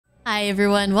Hi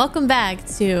everyone, welcome back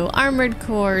to Armored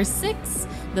Core 6,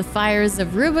 The Fires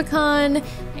of Rubicon,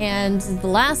 and the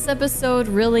last episode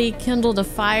really kindled a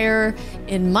fire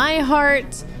in my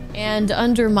heart and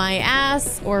under my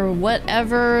ass, or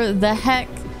whatever the heck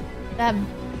that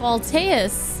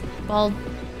Balteus,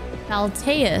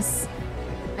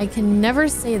 I can never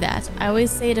say that. I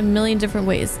always say it a million different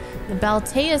ways. The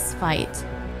Balteus fight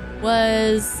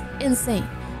was insane,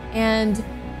 and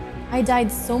I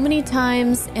died so many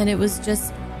times, and it was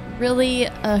just really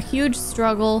a huge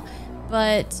struggle,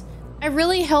 but I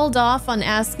really held off on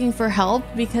asking for help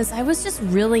because I was just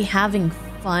really having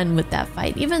fun with that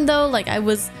fight. Even though like I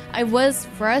was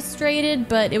frustrated,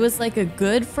 but it was like a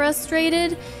good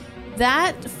frustrated.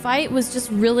 That fight was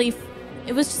just really,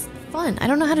 it was just fun. I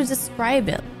don't know how to describe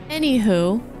it.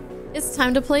 Anywho, it's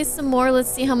time to play some more.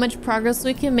 Let's see how much progress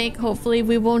we can make. Hopefully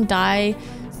we won't die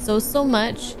so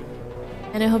much.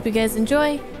 And I hope you guys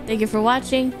enjoy. Thank you for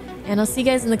watching, and I'll see you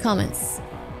guys in the comments.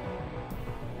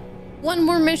 One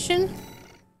more mission.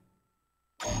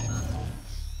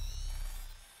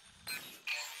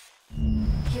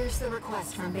 Here's the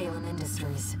request from Balaam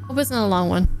Industries. Hope it's not a long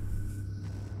one.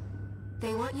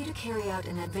 They want you to carry out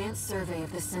an advanced survey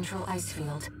of the central ice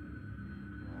field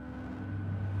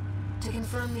to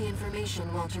confirm the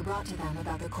information Walter brought to them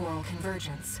about the coral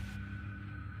convergence.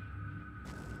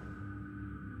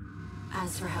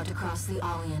 As for how to cross the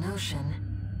Alien Ocean,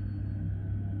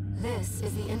 this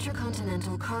is the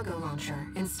intercontinental cargo launcher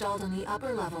installed on the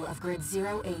upper level of grid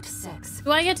 086.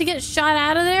 Do I get to get shot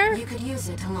out of there? You could use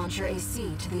it to launch your AC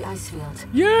to the ice field.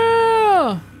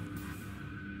 Yeah!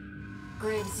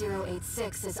 Grid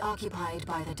 086 is occupied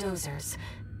by the Dozers,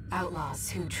 outlaws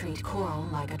who treat coral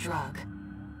like a drug.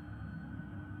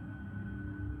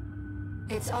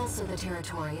 It's also the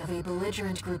territory of a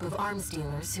belligerent group of arms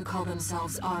dealers who call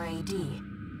themselves RAD.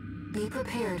 Be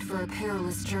prepared for a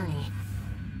perilous journey.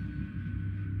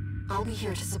 I'll be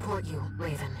here to support you,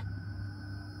 Raven.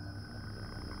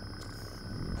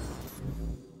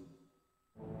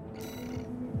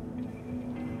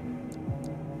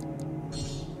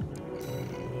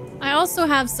 I also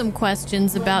have some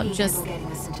questions about just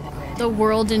the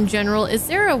world in general. Is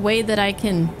there a way that I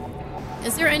can...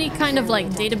 Is there any kind of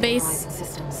like database?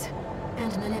 Systems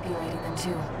and manipulating them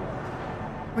too.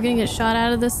 We're gonna get shot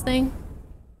out of this thing.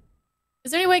 Is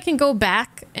there any way I can go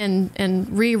back and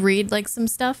reread like some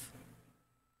stuff?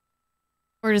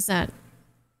 Or is that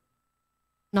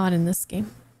not in this game?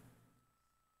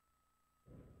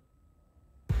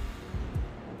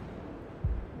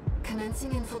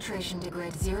 Commencing infiltration to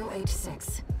grid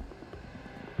 086.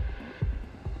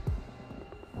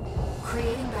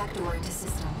 Creating backdoor into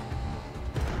system.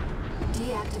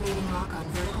 Deactivating lock on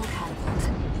vertical catapult.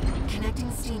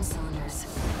 Connecting steam cylinders.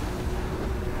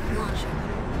 Launching.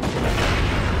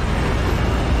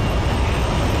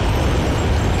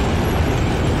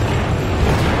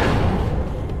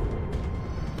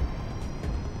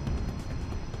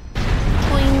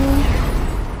 Boing.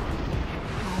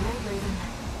 Alright, Raven.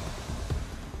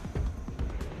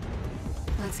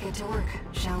 Let's get to work,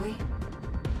 shall we?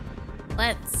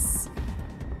 Let's.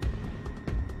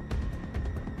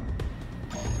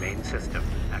 Main system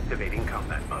activating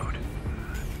combat mode.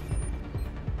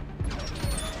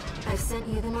 I've sent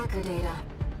you the marker data.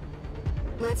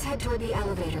 Let's head toward the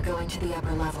elevator going to the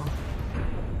upper level.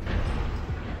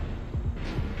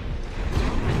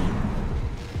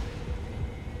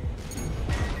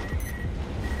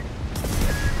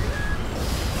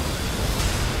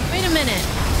 Wait a minute.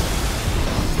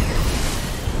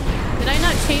 Did I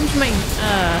not change my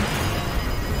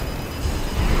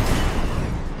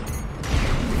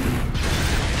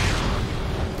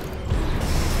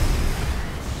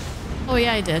Oh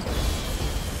yeah, I did.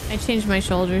 I changed my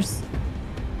shoulders.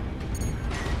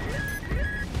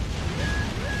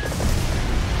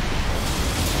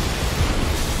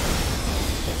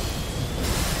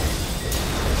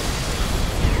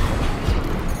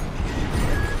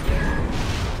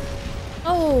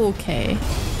 Okay.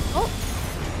 Oh,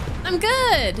 I'm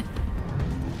good.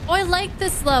 Oh, I like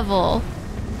this level.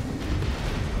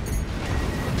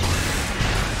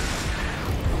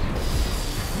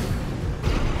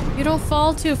 You don't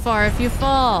fall too far if you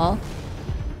fall.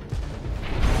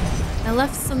 I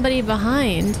left somebody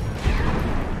behind.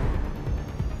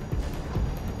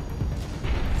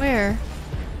 Where?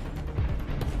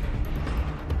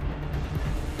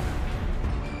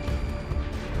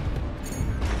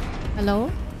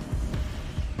 Hello?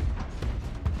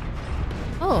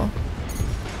 Oh.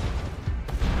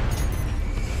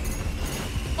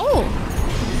 Oh!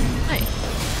 Hi.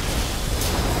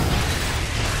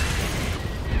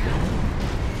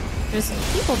 There's some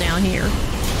people down here.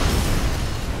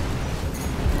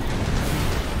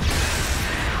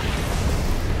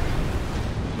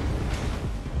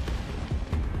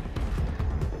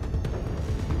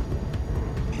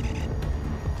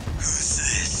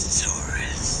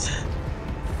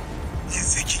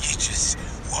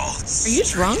 Are you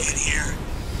drunk? In here.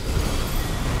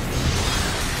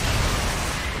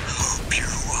 Hope you're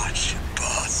watching,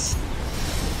 boss.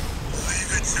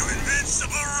 Leave it to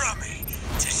Invincible Rummy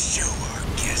to show our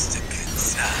guest a good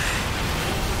time.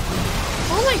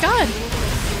 Oh my god.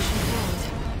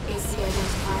 AC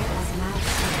identified as Mad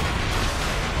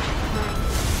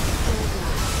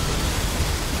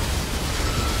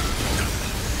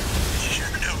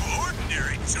You're no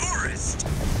ordinary tourist.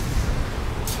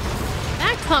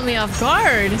 That caught me off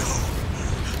guard.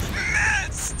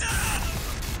 Mad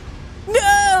stuff.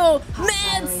 No!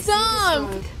 Mad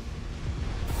Stomp!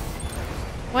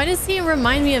 Why does he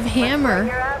remind me of Hammer?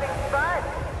 You're having fun,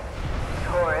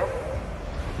 tourist.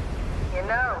 You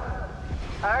know,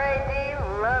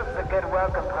 RAD loves a good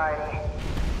welcome party.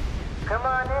 Come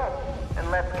on in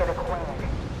and let's get acquainted.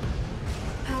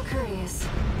 How curious.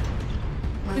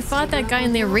 We fought that guy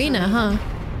in the arena, huh?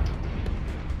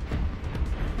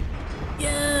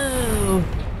 Yo!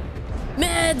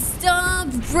 Mad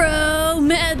Stomp, bro!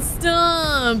 Mad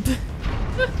Stomp!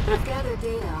 I've gathered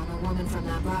data on a woman from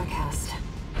that broadcast.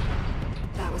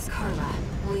 That was Carla,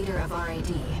 leader of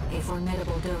RAD, a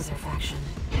formidable dozer faction.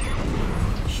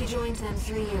 She joined them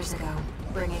 3 years ago,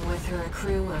 bringing with her a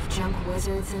crew of junk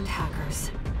wizards and hackers.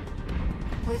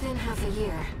 Within half a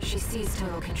year, she seized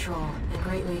total control and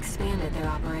greatly expanded their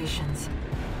operations.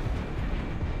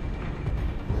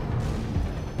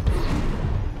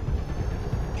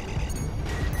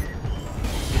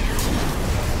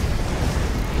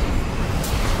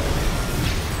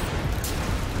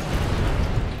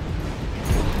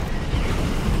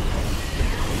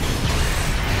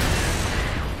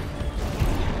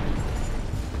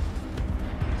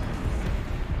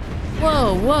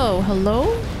 Whoa, whoa,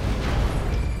 hello?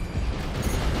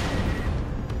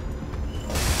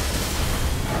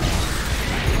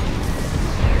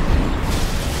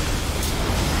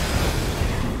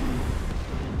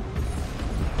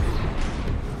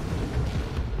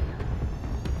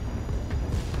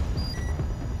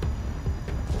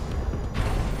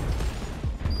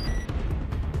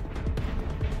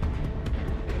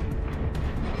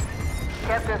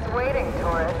 Kept us waiting,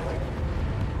 tourist.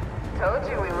 Told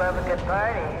you we love a good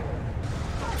party.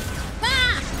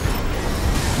 Ah!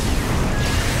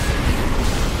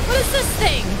 What is this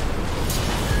thing?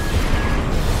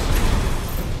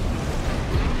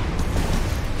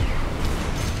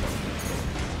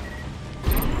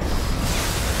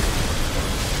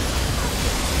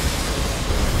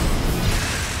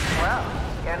 Well,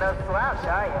 you're no slouch,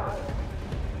 are you?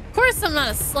 Of course I'm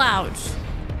not a slouch.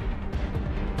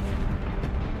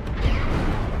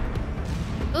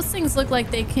 Those things look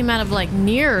like they came out of like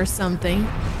Nier or something.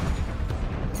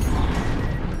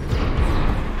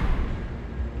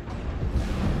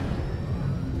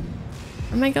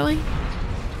 Where am I going?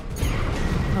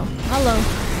 Oh, hello.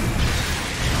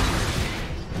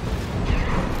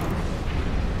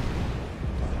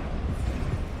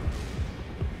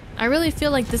 I really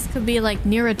feel like this could be like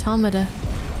Nier Automata.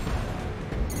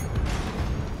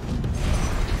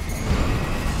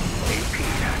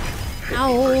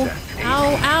 Ow.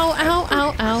 Ow, ow, ow,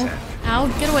 ow, ow. Ow,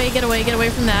 get away, get away, get away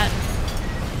from that.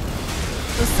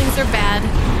 Those things are bad.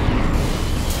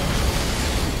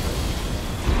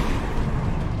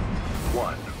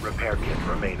 One repair kit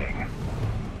remaining.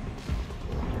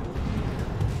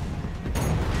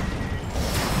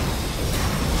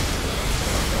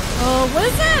 Oh, what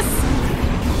is this?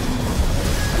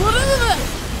 What is it?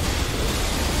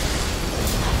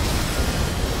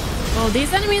 Oh,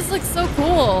 these enemies look so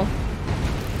cool.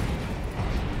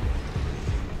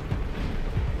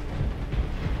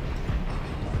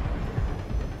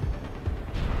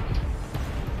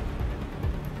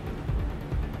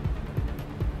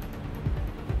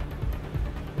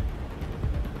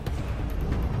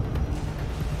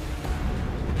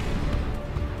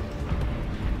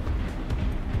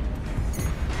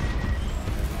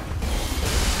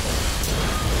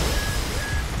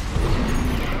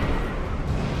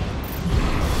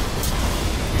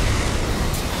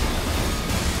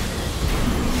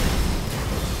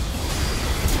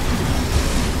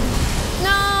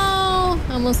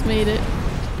 Almost made it.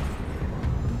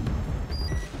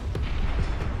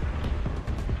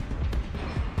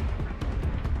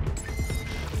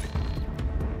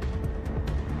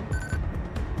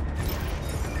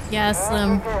 Yeah,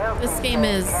 Slim. This game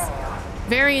is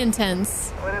very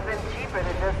intense. Would have been cheaper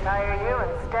to just hire you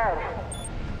instead.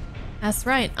 That's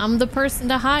right. I'm the person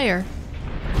to hire.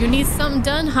 You need something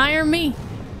done, hire me.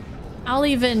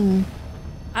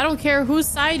 I don't care whose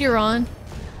side you're on.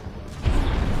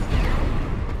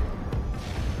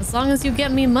 As long as you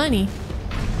get me money.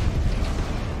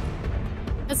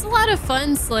 It's a lot of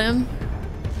fun, Slim.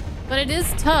 But it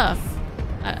is tough.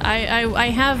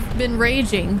 I have been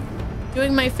raging.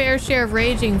 Doing my fair share of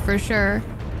raging for sure.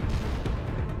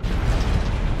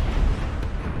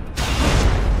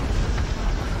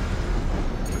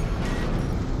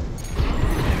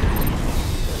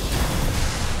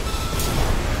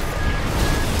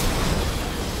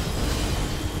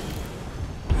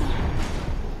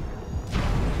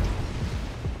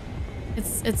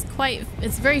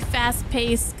 It's very fast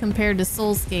paced compared to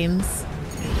Souls games.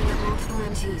 Multiple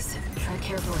MTs. Tread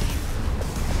carefully.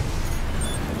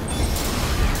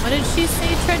 What did she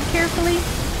say? Tread carefully?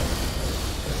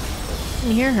 I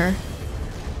didn't hear her.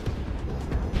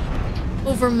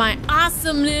 Over my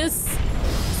awesomeness.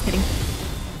 Just kidding.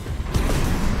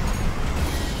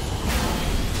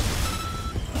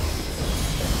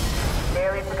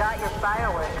 Nearly forgot your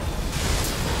fireworks.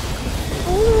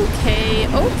 Okay,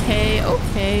 okay,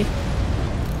 okay.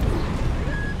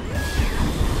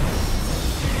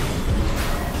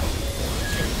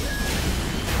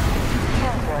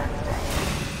 Interesting.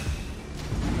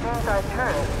 Seems our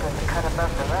turret was cut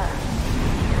above the rest.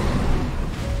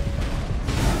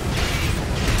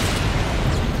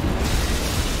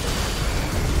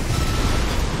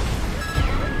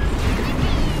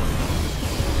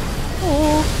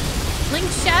 Oh, Link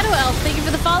Shadow Elf, thank you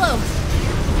for the follow.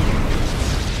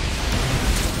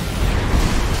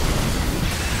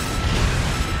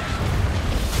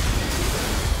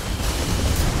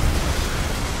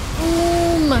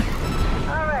 Boom.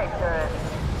 All right, turret.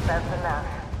 That's enough.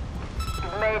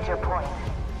 You've made your point.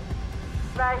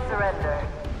 I surrender.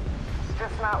 It's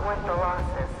just not worth the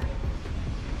losses.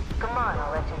 Come on,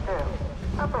 I'll let you through.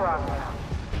 Up along now.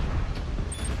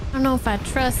 I don't know if I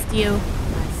trust you,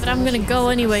 but I'm gonna go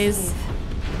anyways.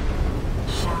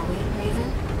 Shall we,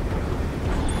 Raven?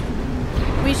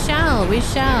 We shall, we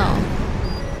shall.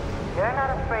 You're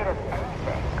not afraid of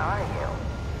anything, are you?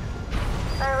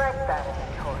 I like that in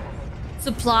a tourist.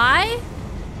 Supply?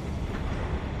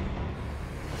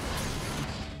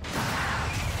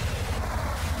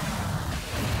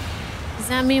 Does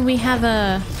that mean we have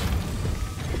a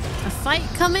fight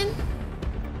coming?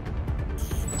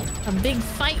 A big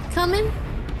fight coming?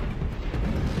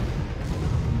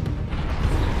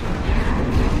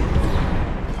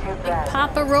 Big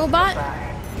Papa Robot?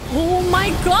 Oh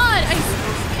my god!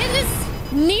 It is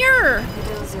near!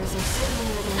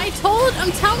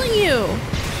 I'm telling you!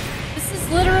 This is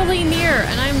literally near,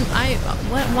 and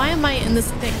why am I in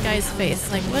this thick guy's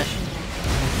face? Like, what?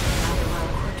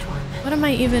 What am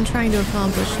I even trying to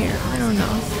accomplish here? I don't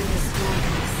know.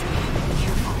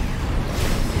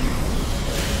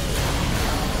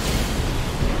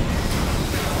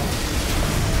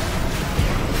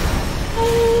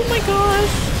 Oh my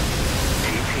gosh.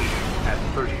 TP at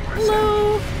 30%.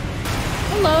 Hello.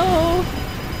 Hello.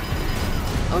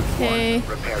 Okay. One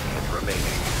repair kit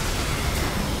remaining.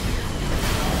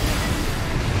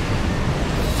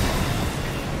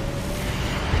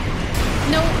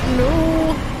 No, no.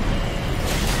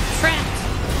 Trapped.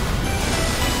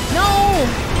 No.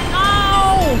 No.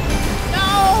 No.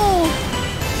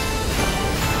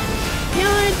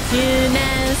 Your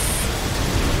goodness.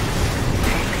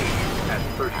 At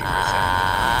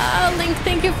 30%. Link,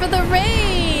 thank you for the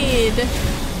raid.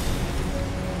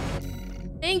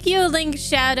 Thank you, Link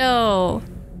Shadow,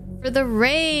 for the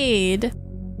raid.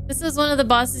 This is one of the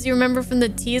bosses you remember from the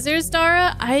teasers,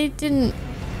 Dara? I don't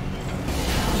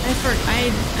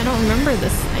remember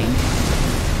this thing.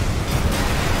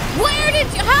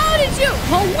 How did you?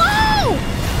 Hello?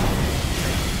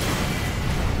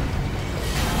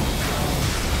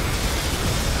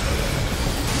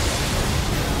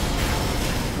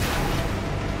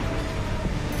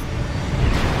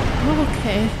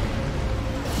 Okay.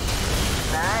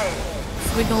 Nice.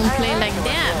 So we gonna play like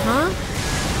that, huh?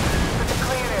 But the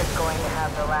cleaner's going to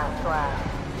have the last laugh.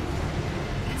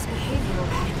 Its behavioral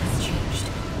pattern has changed.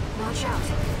 Watch out.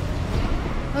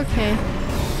 Okay.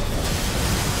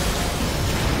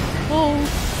 Oh.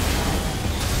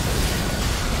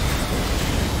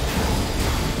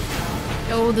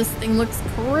 Yo, this thing looks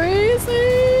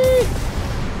crazy.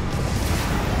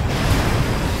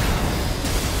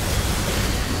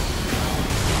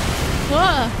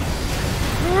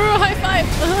 High five.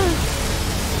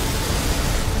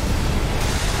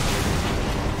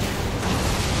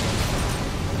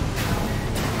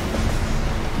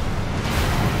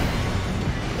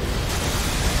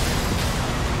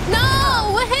 No,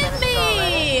 what hit me?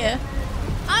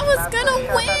 I was gonna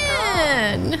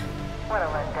win. What a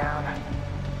letdown.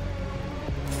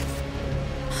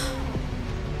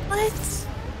 What?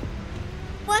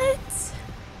 What?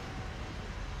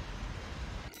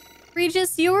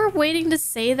 Regis, you were waiting to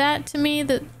say that to me?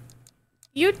 That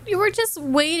You were just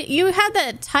waiting. You had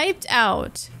that typed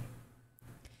out.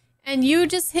 And you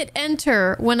just hit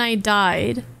enter when I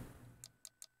died.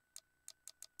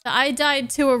 I died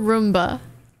to a Roomba.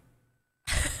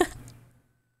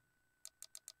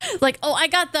 Like, oh, I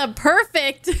got the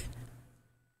perfect.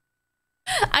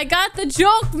 I got the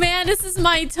joke, man. This is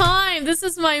my time. This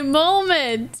is my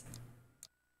moment.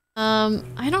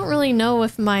 I don't really know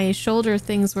if my shoulder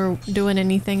things were doing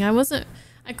anything. I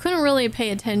couldn't really pay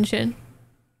attention.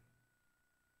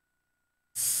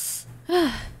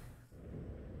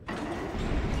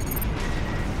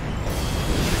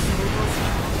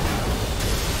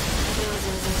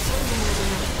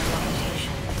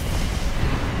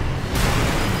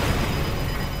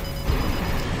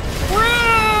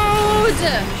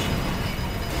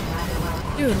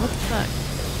 Dude, what the fuck?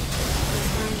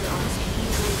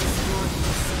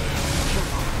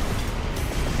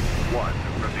 One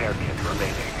repair kit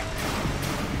remaining.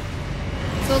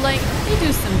 So, like, they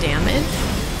do some damage.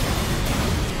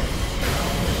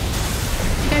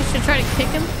 You guys should try to kick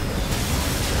him.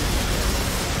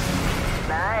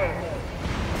 Nice.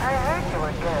 I heard you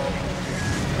were good.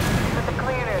 But the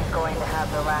cleaner's going to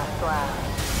have the last laugh.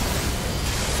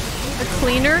 A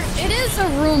cleaner? It is a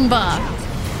Roomba.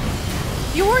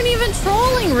 You weren't even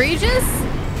trolling, Regis.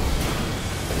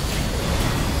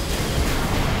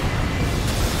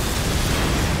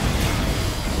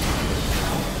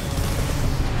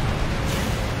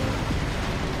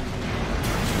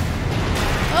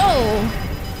 Oh.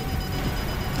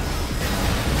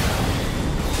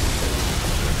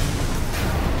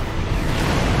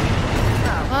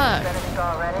 Fuck. Finished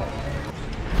already?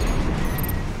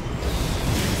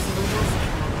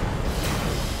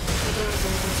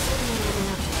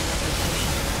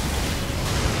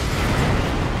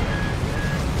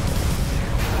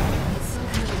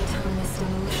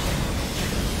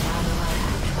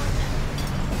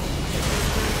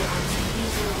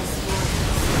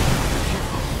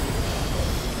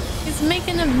 He's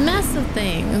making a mess of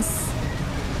things.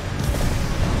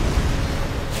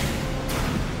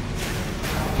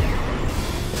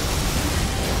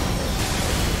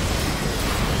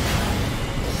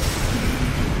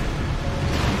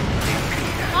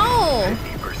 Oh!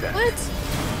 What?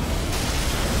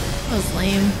 That was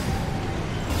lame.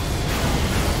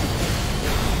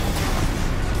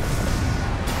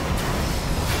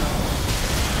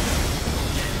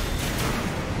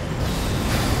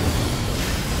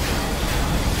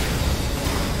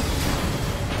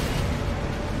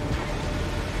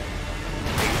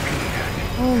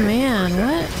 Oh man,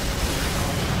 what?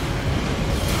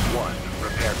 One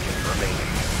repair kit remaining.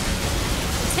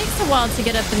 It takes a while to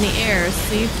get up in the air,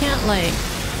 so you can't like...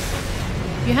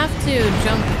 You have to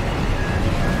jump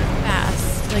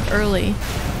fast, like early.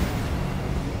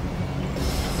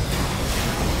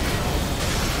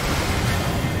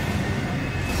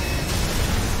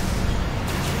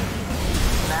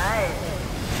 Nice.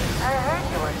 I heard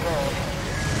you were good.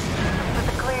 But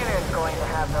the cleaner's going to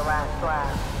have the last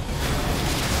laugh.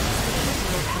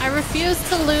 I refuse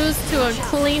to lose to a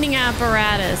cleaning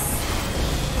apparatus.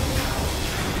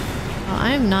 Oh,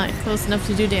 I am not close enough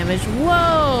to do damage.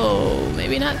 Whoa!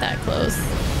 Maybe not that close.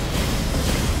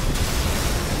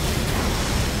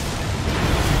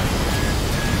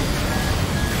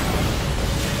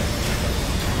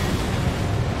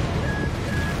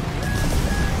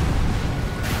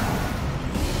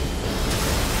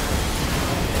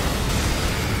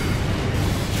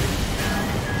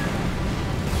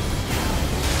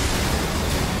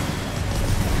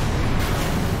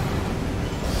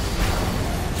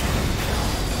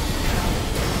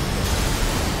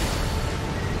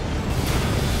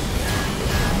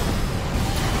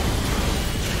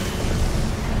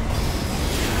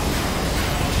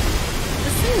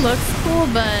 Looks cool,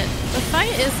 but the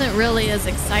fight isn't really as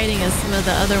exciting as some of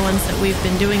the other ones that we've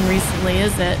been doing recently,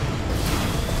 is it?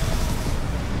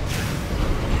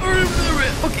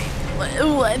 Okay,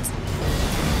 what?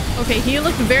 Okay, he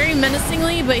looked very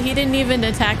menacingly, but he didn't even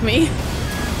attack me.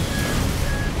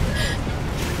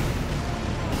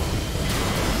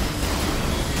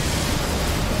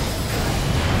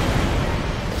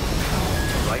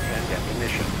 Right hand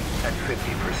ammunition at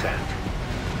 50%.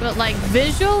 But like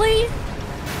visually,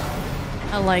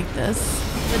 I like this.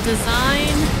 The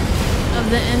design of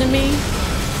the enemy.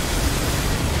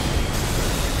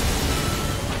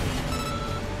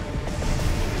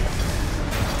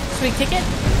 Should we kick it?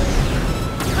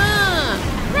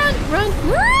 Run, run,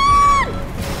 run!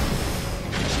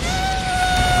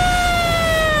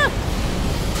 Ah!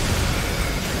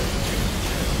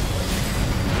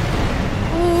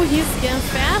 Oh, he's getting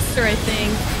faster, I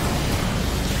think.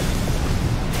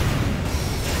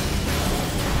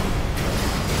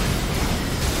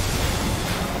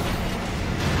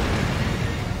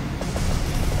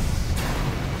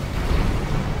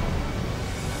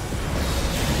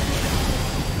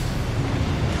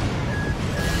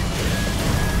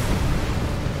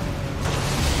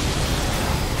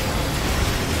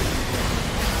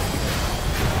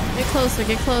 closer,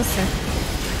 get closer.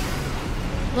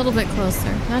 A little bit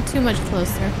closer, not too much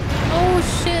closer. Oh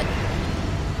shit.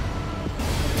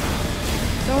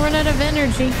 Don't run out of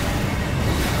energy.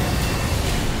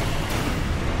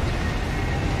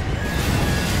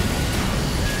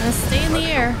 Stay in the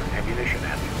air. Ammunition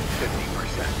at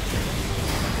 50%.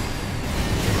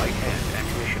 Right hand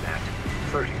ammunition at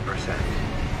 30%.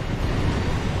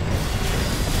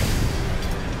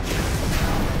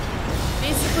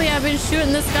 Basically, I've been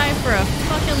shooting this guy for a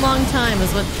fucking long time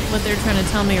is what they're trying to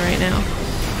tell me right now.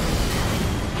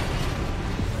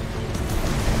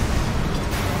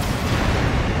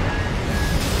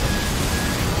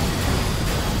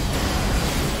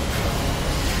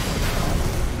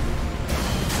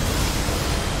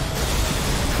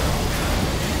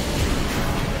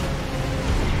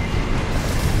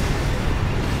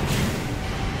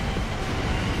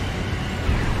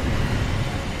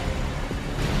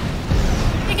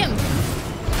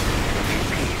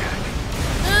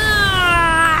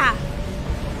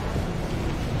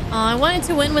 I wanted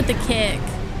to win with the kick.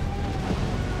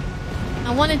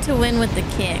 I wanted to win with the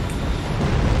kick.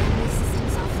 New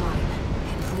systems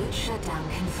offline. Complete shutdown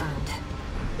confirmed.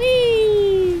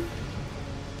 Whee!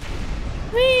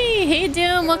 Whee! Hey,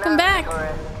 Doom, welcome back.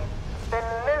 It's been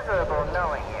miserable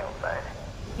knowing you, but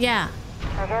Yeah.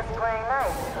 I guess playing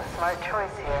nice is a smart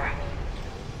choice here.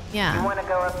 You Yeah. want to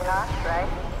go up top, right?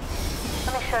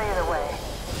 Let me show you the way.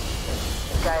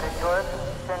 Guided tour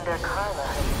from Cinder Carla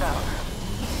herself.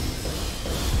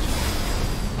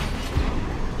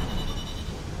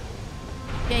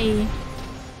 Yay.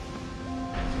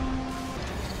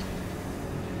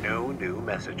 No new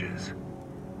messages.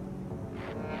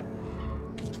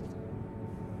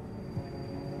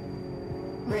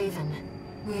 Raven,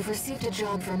 we've received a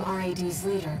job from RAD's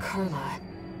leader, Carla.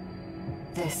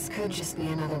 This could just be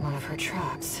another one of her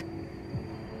traps.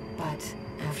 But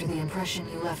after the impression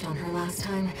you left on her last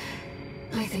time,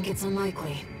 I think it's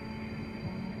unlikely.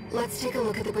 Let's take a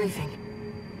look at the briefing.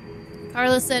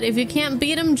 Carla said, if you can't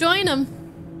beat them, join them.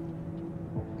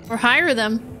 Or hire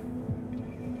them.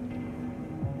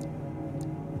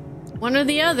 One or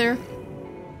the other.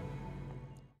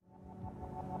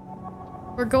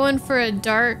 We're going for a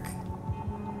dark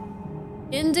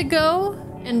indigo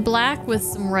and black with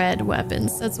some red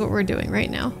weapons. That's what we're doing right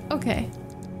now. Okay.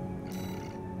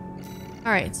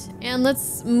 All right, and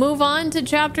let's move on to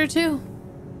chapter 2.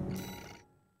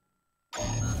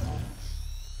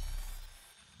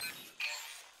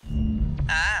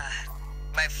 Ah,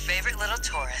 my favorite little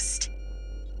tourist.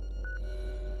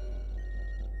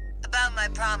 About my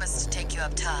promise to take you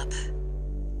up top.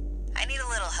 I need a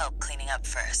little help cleaning up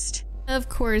first. Of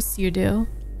course you do.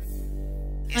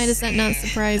 Why does that not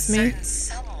surprise me? Certain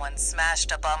someone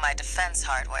smashed up all my defense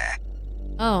hardware.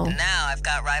 Oh, Now I've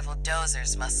got rival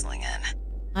dozers muscling in.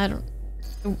 I don't...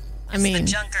 I It's mean,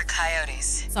 the Junker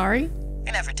Coyotes. sorry?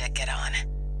 We never did get on.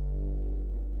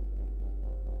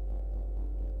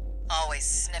 Always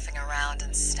sniffing around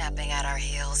and snapping at our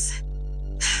heels.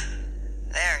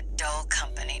 They're a dull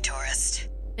company, tourist.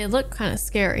 They look kind of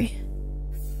scary.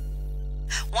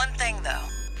 One thing, though.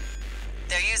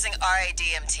 They're using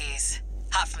RADMTs,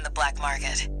 hot from the black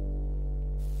market.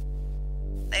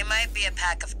 They might be a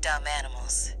pack of dumb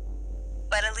animals,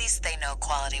 but at least they know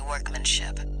quality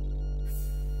workmanship.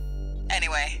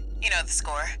 Anyway, you know the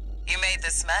score. You made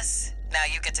this mess, now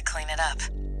you get to clean it up.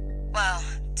 Well,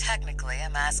 technically,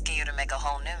 I'm asking you to make a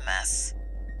whole new mess.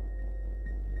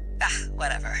 Ah,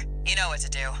 whatever. You know what to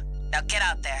do. Now get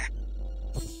out there.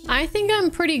 I think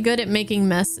I'm pretty good at making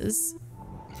messes.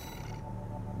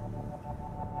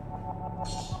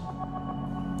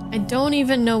 I don't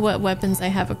even know what weapons I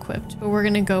have equipped, but we're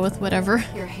gonna go with whatever.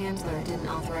 Your handler didn't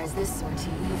authorize this sortie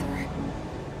either.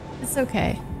 It's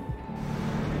okay.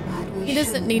 But we He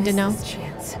doesn't shouldn't need to miss know. this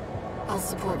chance. I'll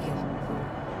support you.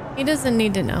 He doesn't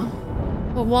need to know.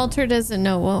 What Walter doesn't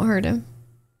know won't hurt him.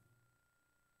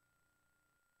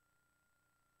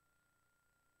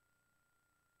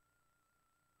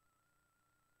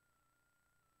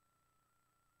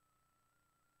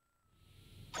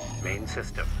 Main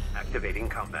system activating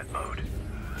combat mode.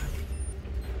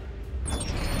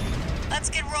 Let's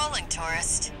get rolling,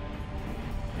 tourist.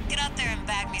 Get out there and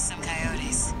bag me some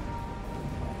coyotes.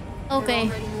 They're Okay.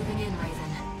 already moving in,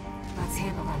 Raven. Let's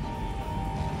handle them.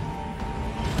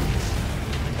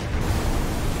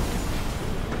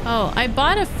 Oh, I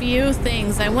bought a few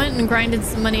things. I went and grinded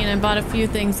some money and I bought a few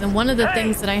things. And one of the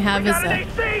things that I have is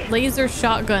a laser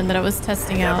shotgun that I was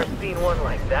testing out. Never seen one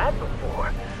like that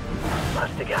before.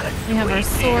 Must have got a We have our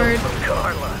sweet deal sword. from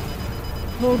Carla.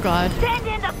 Oh god. Send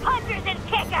in the punchers and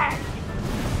kickers!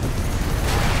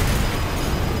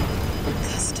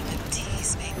 Custom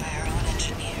MTs made by our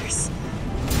fighters.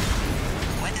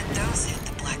 When did those hit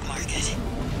the black market?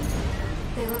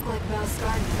 They look like Bell's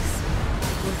Gardens,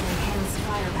 with enhanced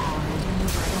firepower and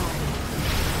maneuverability.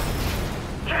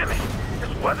 Damn it!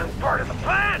 This wasn't part of the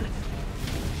plan!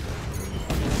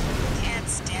 Can't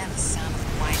stand the sound of a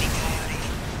whining coyote.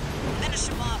 Finish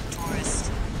him off,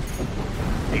 tourist.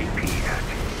 AP at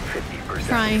 50%.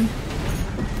 Trying.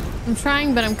 I'm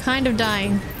trying, but I'm kind of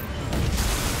dying.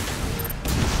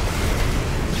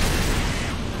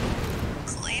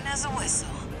 Clean as a whistle.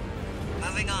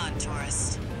 Moving on,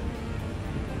 tourist.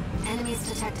 Enemies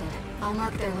detected. I'll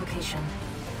mark their location.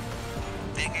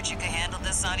 Figured you could handle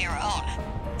this on your own.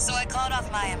 So I called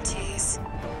off my MTs.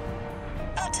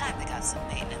 About time they got some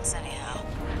maintenance anyhow.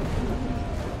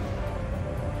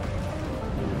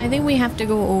 I think we have to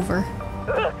go over.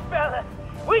 Look, fella,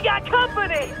 we got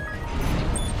company!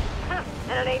 Huh,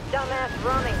 and it ain't dumbass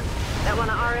Rummy. That one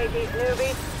of RAD's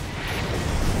newbies?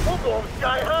 We'll go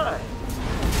sky high!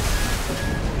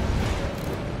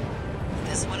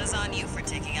 This one is on you for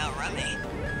taking out Rummy.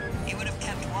 He would have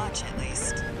kept watch at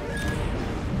least.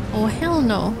 Oh, hell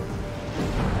no.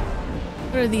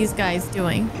 What are these guys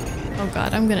doing? Oh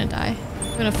god, I'm gonna die.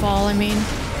 I'm gonna fall, I mean.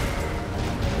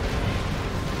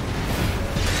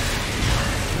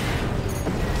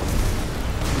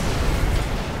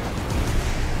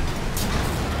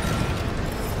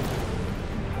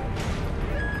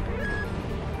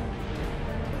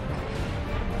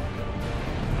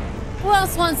 Who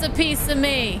else wants a piece of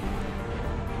me?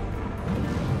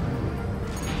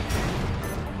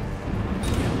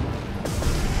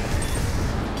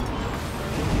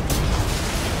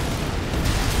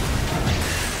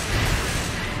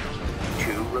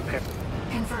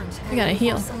 Confirmed. We gotta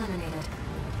heal. Eliminated.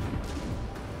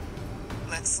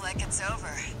 Looks like it's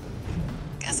over.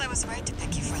 Guess I was right to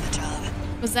pick you for the job.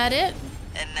 Was that it?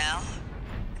 And now,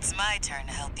 it's my turn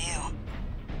to help you.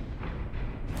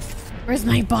 Where's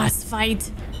my boss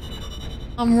fight?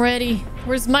 I'm ready.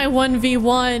 Where's my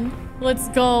 1v1? Let's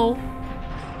go.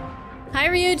 Hi,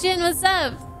 Ryujin. What's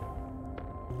up?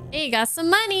 Hey, got some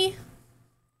money.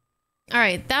 All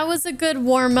right, that was a good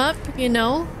warm-up, you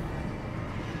know.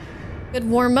 Good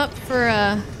warm-up for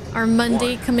our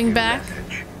Monday coming back.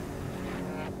 Message.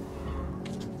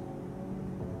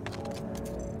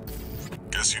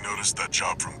 Guess you noticed that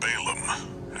job from Balaam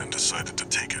and decided to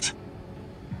take it.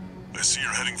 I see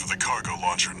you're heading for the cargo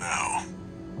launcher now.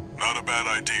 Not a bad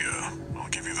idea, I'll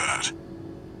give you that.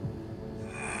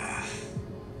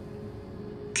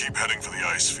 Keep heading for the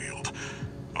ice field.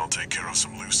 I'll take care of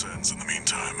some loose ends in the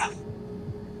meantime.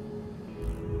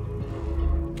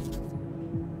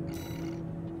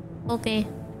 Okay.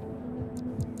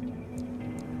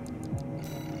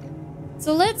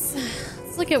 So let's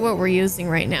look at what we're using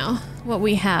right now. What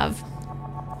we have.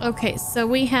 Okay, so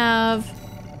we have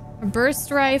a burst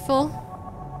rifle.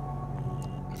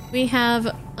 We have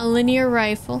a linear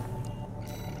rifle.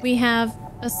 We have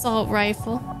assault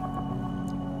rifle,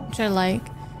 which I like.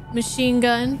 Machine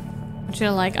gun, which I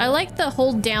like. I like the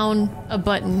hold down a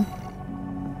button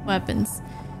weapons.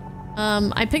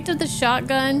 I picked up the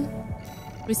shotgun.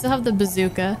 We still have the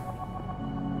bazooka.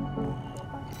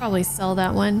 Probably sell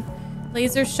that one.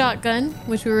 Laser shotgun,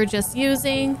 which we were just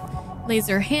using.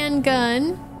 Laser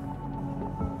handgun,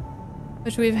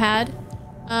 which we've had.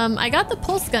 I got the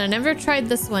pulse gun. I never tried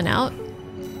this one out.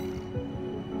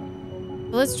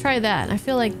 But let's try that. I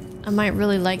feel like I might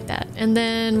really like that. And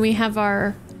then we have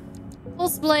our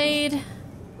pulse blade.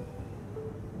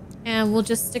 And we'll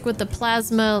just stick with the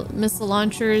plasma missile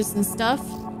launchers and stuff.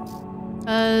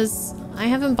 Because I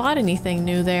haven't bought anything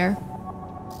new there.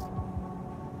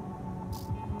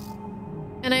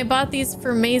 And I bought these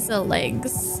for Mesa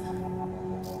legs.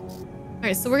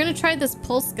 Alright, so we're gonna try this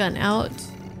pulse gun out.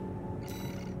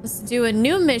 Let's do a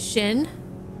new mission.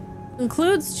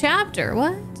 Concludes chapter.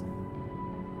 What?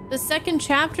 The second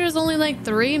chapter is only like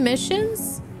 3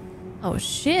 missions? Oh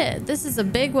shit, this is a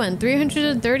big one.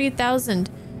 330,000.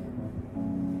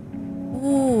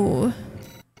 Ooh.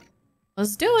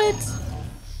 Let's do it.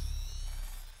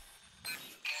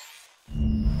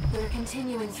 We're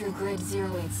continuing through Grid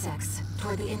 086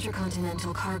 toward the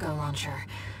intercontinental cargo launcher.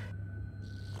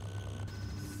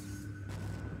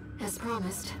 As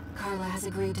promised, Carla has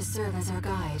agreed to serve as our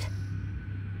guide.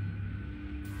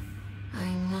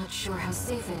 I'm not sure how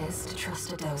safe it is to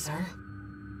trust a dozer.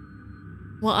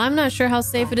 Well, I'm not sure how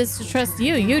safe it is to trust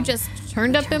you. You just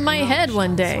turned up in my head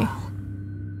one day.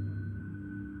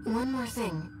 One more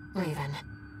thing, Raven.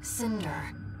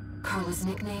 Cinder. Carla's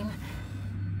nickname.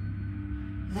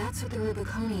 That's what the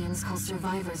Rubiconians call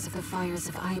survivors of the fires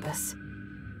of Ibis.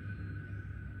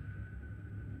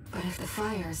 But if the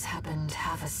fires happened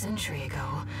half a century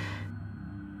ago,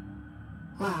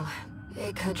 Well,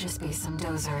 it could just be some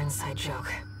dozer inside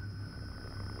joke.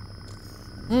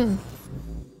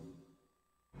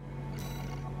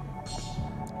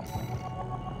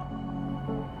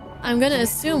 I'm gonna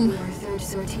assume... We'll be our third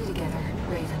sortie together,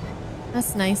 Raven.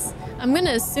 That's nice. I'm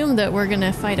gonna assume that we're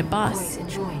gonna fight a boss. Always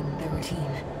enjoying the routine.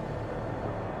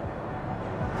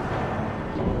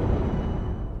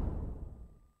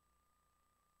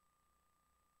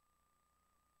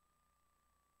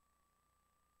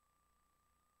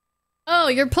 Oh,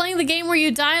 you're playing the game where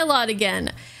you die a lot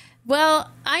again.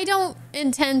 Well, I don't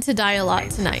intend to die a lot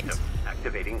tonight.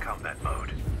 Activating combat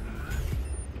mode.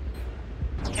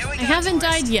 Here we go, I haven't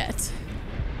tourist. died yet.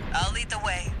 I'll lead the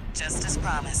way, just as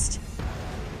promised.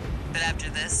 But after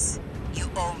this, you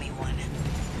owe me one.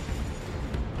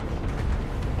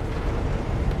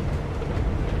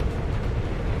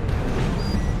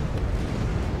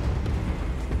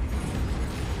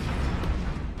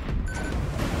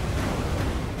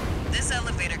 This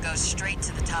elevator goes straight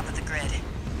to the top of the grid,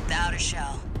 the outer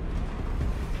shell.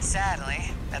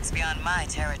 Sadly, that's beyond my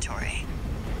territory.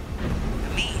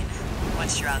 I mean,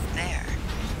 once you're out there,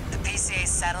 the PCA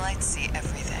satellites see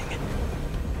everything.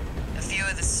 A few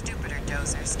of the stupider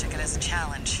dozers took it as a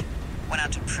challenge, went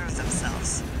out to prove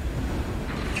themselves.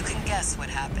 You can guess what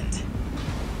happened.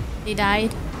 He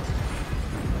died.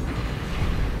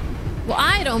 Well,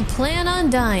 I don't plan on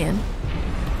dying.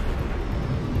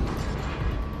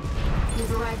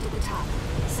 We've arrived at the top,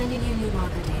 sending you new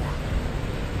marker data.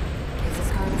 It's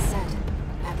as Carla said.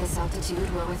 At this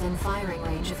altitude, we're within firing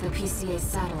range of the PCA's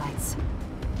satellites.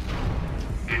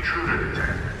 Intruder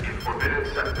detected in forbidden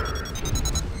sector.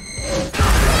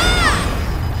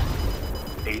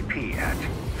 AP at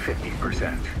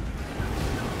 50%.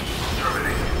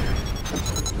 Terminated.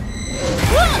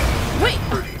 Whoa! Wait,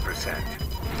 30%.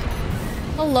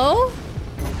 hello?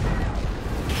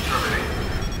 Terminated.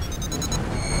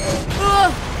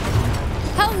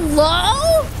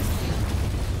 Hello?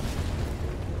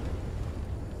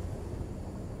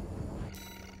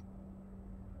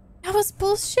 That was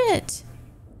bullshit.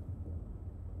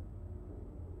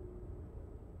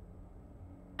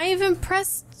 I even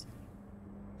pressed...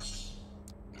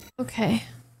 Okay.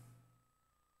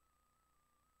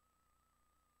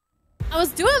 I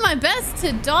was doing my best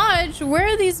to dodge. Where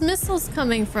are these missiles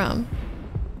coming from?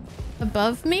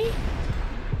 Above me?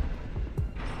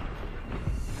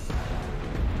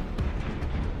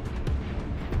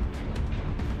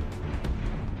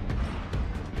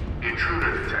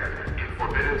 Intruder detected in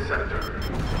forbidden sector.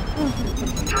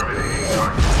 Terminating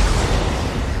target.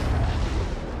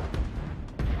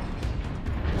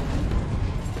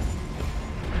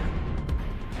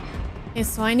 Okay,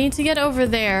 so I need to get over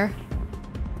there.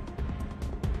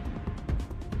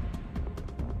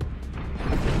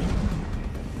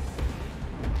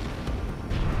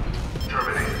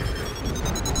 Terminated.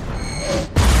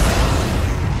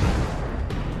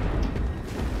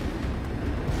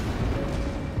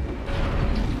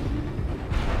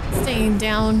 Staying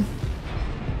down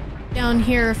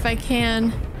here if I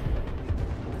can.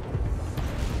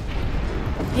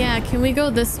 Yeah, can we go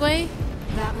this way?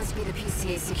 That must be the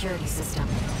PCA security system.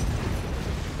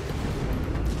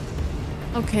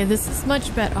 Okay, this is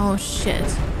much better. Oh shit.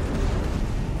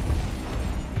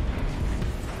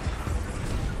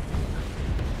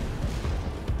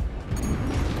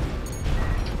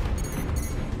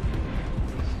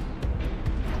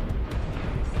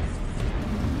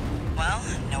 Well,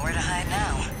 nowhere to hide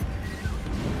now.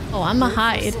 Oh, I'm a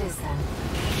hide. This is then.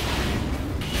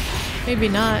 Maybe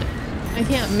not. I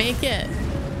can't make it.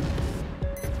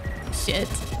 Shit.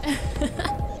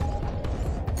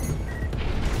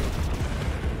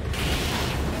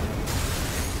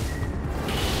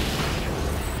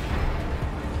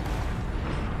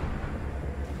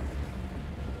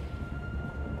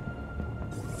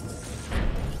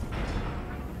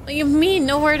 What do you mean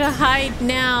nowhere to hide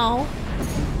now?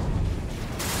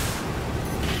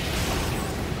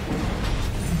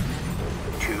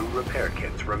 Two repair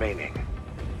kits remaining.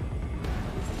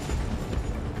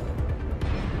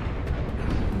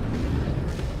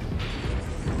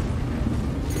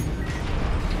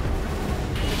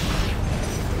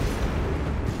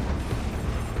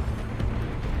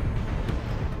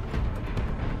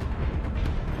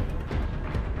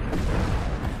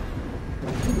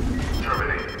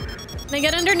 Can I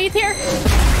get underneath here?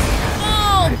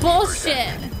 Oh,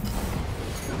 bullshit.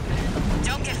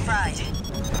 Don't get fried.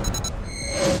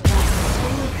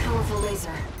 Extremely powerful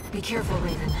laser. Be careful,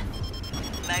 Raven.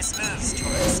 Nice moves,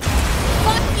 tourist.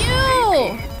 Fuck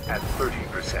you! At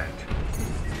 30%.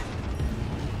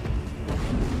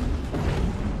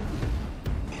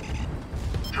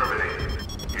 Terminated.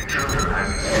 Intruder has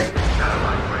escaped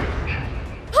satellite.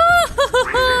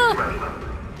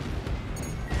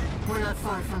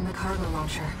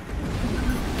 launcher.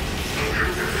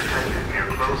 Intruder detected near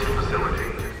closed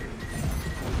facility.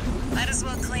 Might as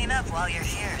well clean up while you're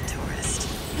here, tourist.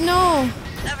 No.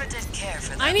 Never did care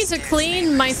for the I need to upstairs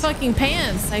clean my neighbors. fucking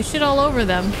pants. I shit all over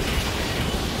them.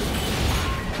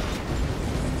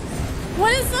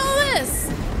 What is all this?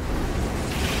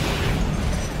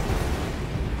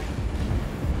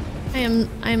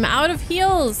 I'm out of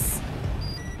heals.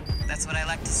 That's what I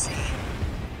like to see.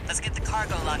 Let's get the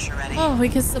cargo launcher ready. Oh, we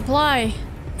can supply.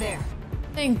 There.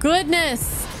 Thank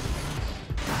goodness.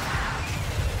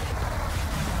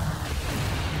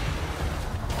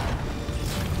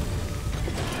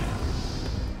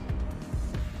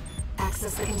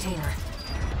 Access the container.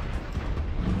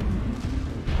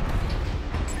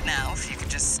 Now, if you could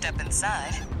just step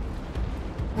inside.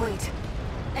 Wait.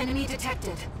 Enemy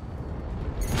detected.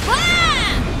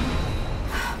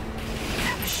 Ah!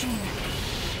 That machine.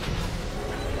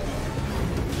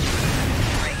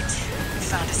 Great. We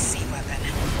found a sea weapon.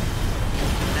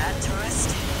 That tourist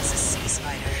is a sea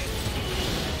spider.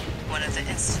 One of the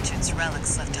Institute's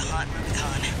relics left to haunt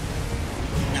Rubicon.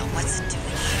 Now what's it doing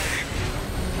here?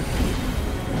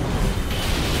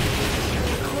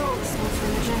 Coral response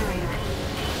from the generator.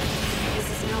 This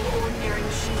is no ordinary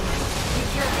machine. Be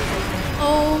careful, Nathan.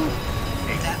 Oh,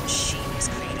 That machine was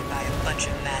created by a bunch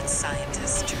of mad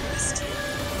scientists, tourist.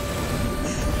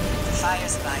 The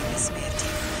fires of Ibis may have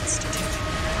taken the Institute.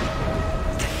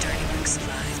 Their dirty work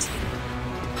survived.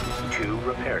 2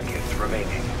 repair kits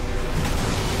remaining.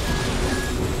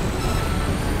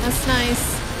 that's nice.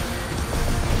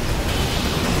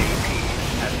 AP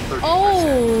at 30%.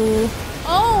 Oh,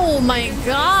 oh my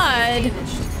God.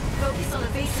 Focus on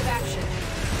evasive action.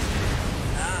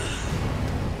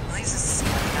 At least this is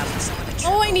coming out for someone to trip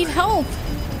Oh, I need over. help.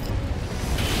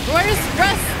 Where's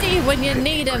Rusty when you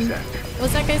need him? 50%.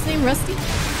 What's that guy's name? Rusty?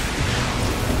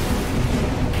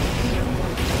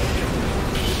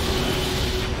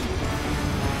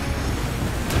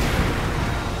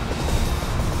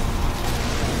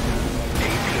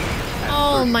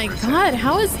 Oh my God,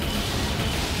 how is...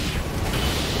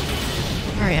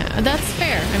 Oh yeah, that's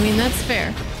fair. I mean, that's fair.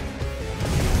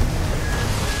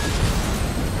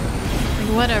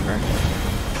 Like, whatever.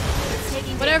 It's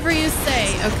taking Whatever you say.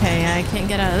 Okay, I can't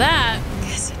get out of that.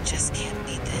 Guess you just can't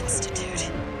beat the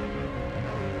Institute.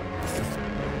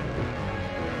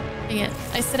 Dang it.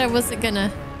 I said I wasn't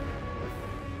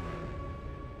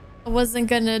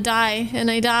gonna die,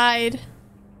 and I died.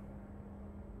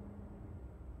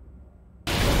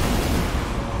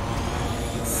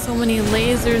 So many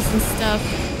lasers and stuff.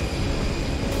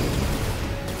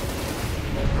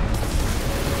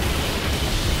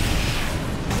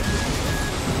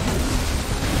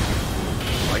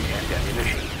 Light and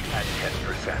ammunition at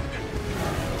 10%.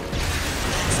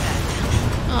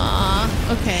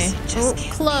 Aw, okay. We're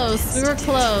close. We were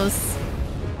close.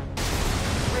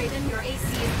 Raven, your AC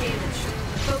is damaged.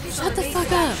 Focus on Shut the evasive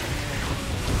fuck up. action.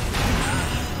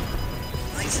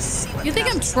 Let's just see what You think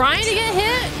I'm happens. trying to get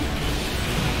hit?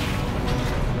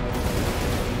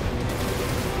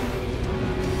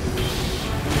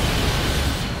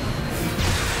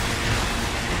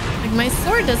 Like, my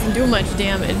sword doesn't do much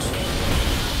damage.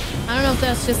 I don't know if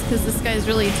that's just because this guy's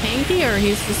really tanky or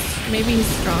he's just, maybe he's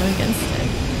strong against it.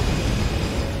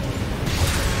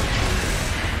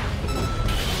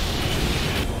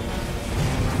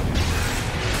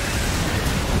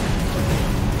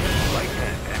 Light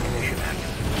and ammunition at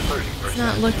 30%. It's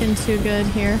not looking too good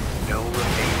here. No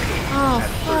AP Oh,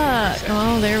 at fuck. 30%.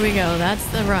 Oh, there we go. That's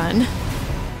the run.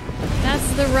 That's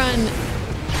the run.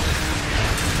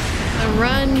 The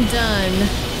run done.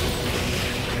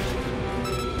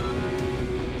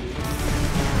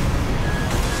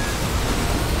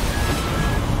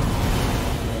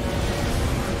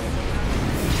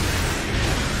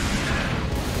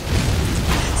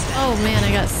 Oh man,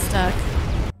 I got stuck.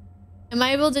 Am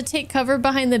I able to take cover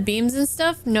behind the beams and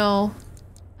stuff? No.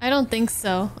 I don't think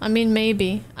so. I mean,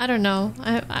 maybe. I don't know.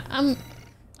 I'm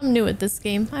new at this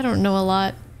game. I don't know a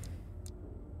lot.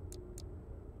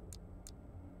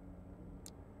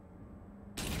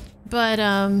 But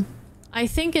I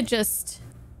think it just...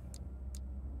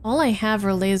 All I have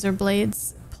are laser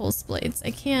blades, pulse blades.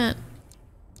 I can't...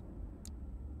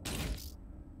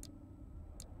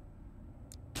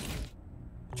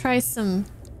 Try some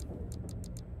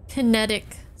kinetic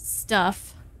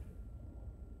stuff.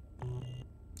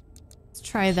 Let's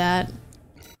try that.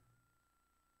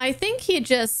 I think he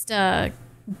just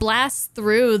blasts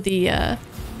through the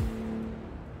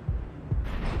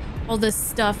all this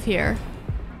stuff here.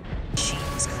 Machine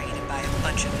was created by a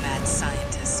bunch of mad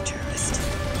scientists, tourist.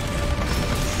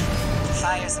 The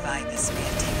fires of Ibis may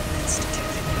have taken the Institute.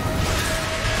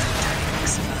 Their dirty work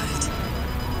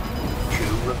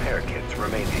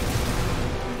remaining.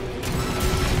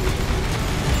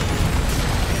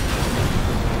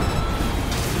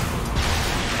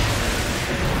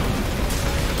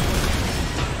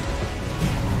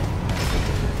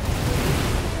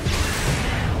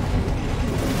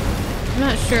 I'm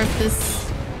not sure if this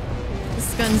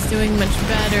gun's doing much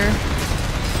better.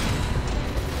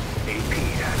 AP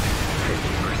at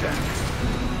 50%.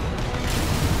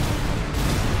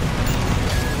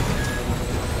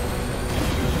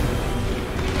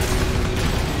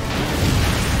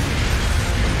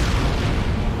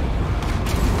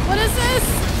 What is this?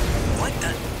 What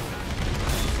the?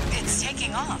 It's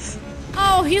taking off.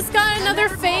 Oh, he's got another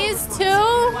phase too?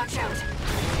 Watch out.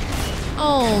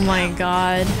 Oh my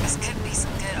god. This could be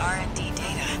some good R&D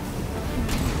data.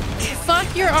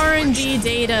 Fuck your R&D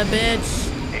data, bitch.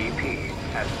 AP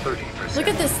at 30%. Look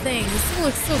at this thing. This thing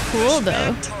looks so cool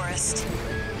though. Tourist.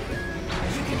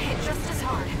 You can hit just as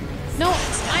hard. No,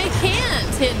 I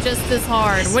can't hit just as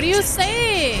hard. What are you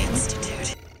saying?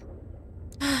 Institute.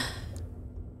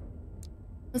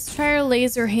 Let's try our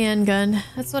laser handgun.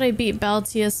 That's what I beat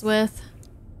Baltius with.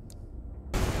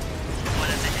 One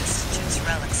of the Institute's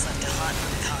relics left to haunt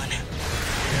Rubicon.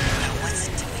 Now what's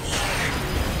it doing here?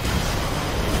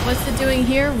 What's it doing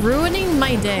here? Ruining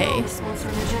my day. Smells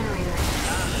from the generator.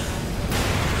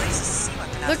 Raises sea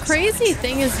weapon out The from crazy someone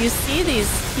thing is you see these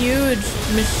huge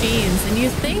machines and you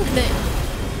think that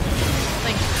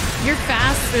like you're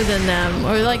faster than them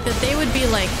or like that they would be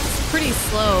like pretty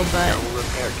slow, but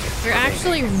they're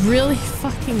actually really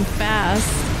fucking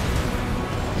fast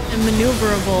and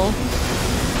maneuverable.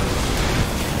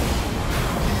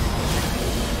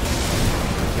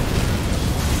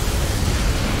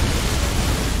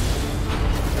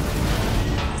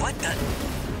 What the?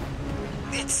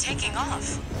 It's taking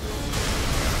off.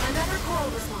 Another coral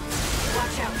response.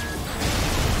 Watch out.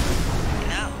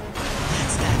 No,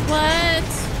 that's that. What?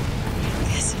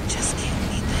 Guess it just can't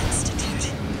beat the Institute.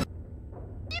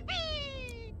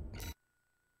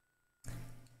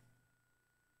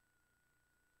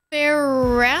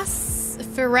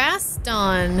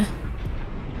 Feraston.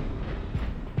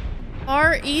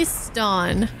 Far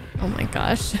Easton. Oh my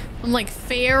gosh. I'm like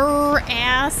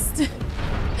Fair-assed.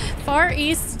 Far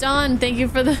Easton. Thank you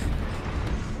for the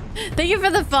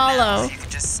follow. If you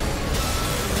could just... AP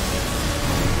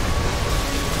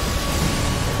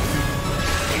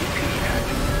at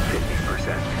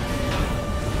 50%.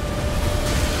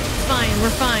 Fine, we're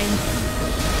fine.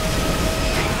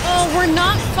 Oh, we're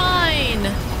not fine.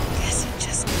 Guess it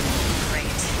just...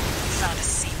 Great. Found a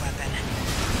sea weapon.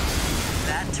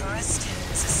 That tourist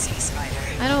is a sea spider.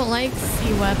 I don't like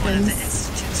sea One of the weapons.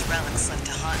 Institute's relics left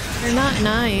to haunt. They're not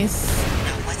nice.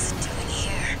 Now what's it doing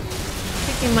here?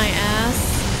 Kicking my ass.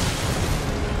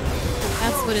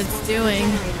 That's what it's doing.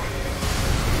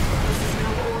 This is no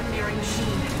ordinary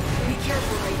machine. Be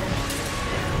careful, Raven.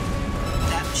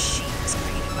 That machine was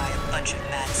created by a bunch of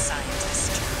mad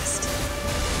scientists, tourist.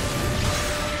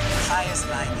 Fires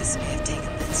like this may have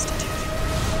taken the Institute.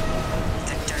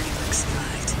 The dirty work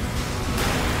survived.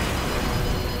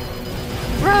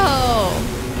 Bro!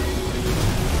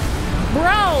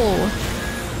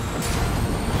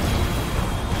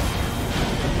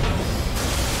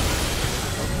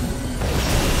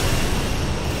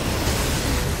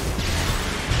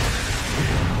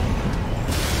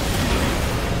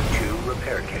 Two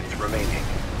repair kits remaining.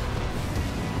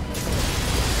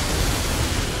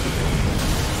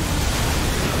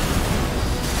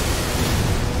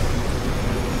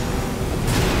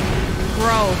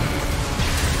 Bro.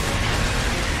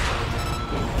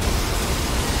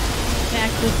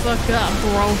 Back the fuck up,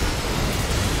 bro.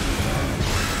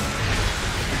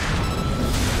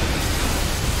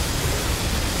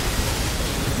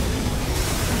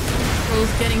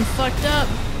 Bro's getting fucked up.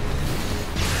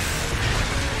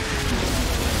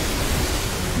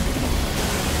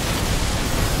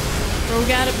 Bro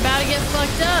got about to get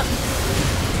fucked up.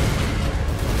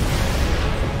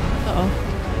 Uh-oh.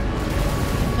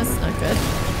 That's not good.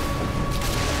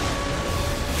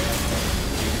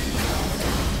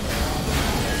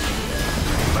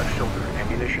 Left shoulder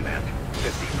ammunition at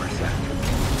 50%.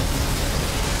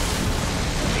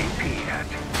 AP at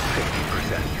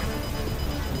 50%.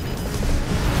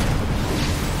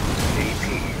 AP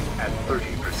at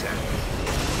 30%.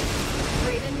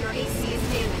 Raven, your AC is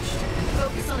damaged.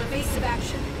 Focus on evasive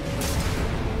action.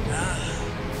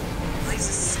 Leaves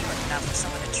a sea weapon out for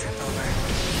someone to trip over.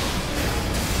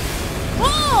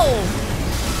 Whoa!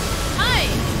 Hi!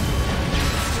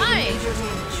 Hi! Major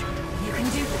damage. You can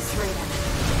do this, Raven.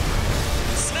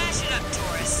 Smash it up,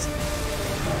 tourist.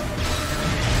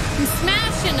 I'm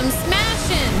smashing! I'm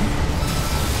smashing!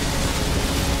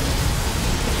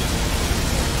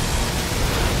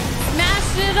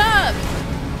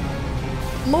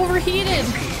 I'm overheated.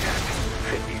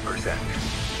 50%.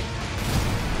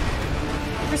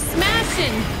 We're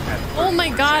smashing. Oh my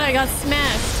god, I got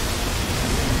smashed.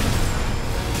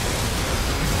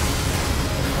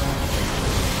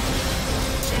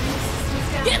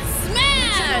 Get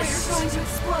smashed! You're going to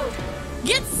explode.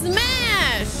 Get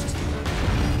smashed!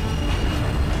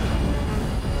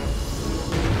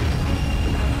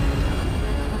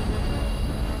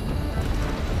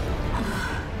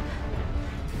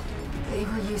 They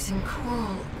were using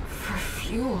coral for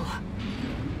fuel.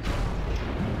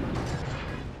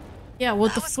 Yeah,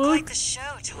 what the That was quite fuck? the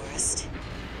show, tourist.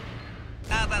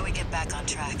 How about we get back on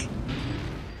track?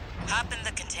 Hop in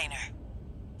the container.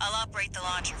 I'll operate the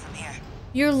launcher from here.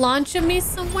 You're launching me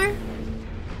somewhere?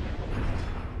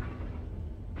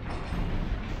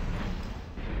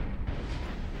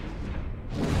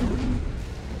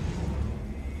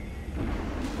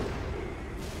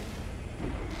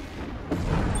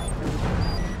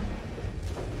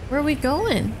 Where are we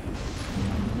going?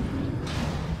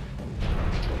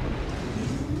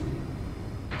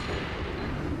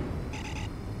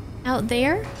 Out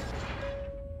there?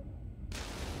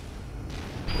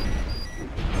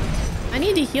 I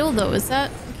need to heal though. Is that...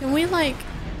 Can we like...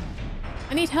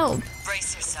 I need help.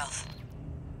 Brace yourself.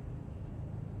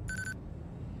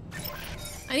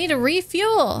 I need to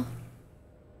refuel.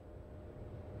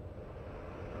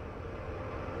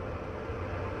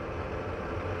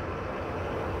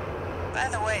 By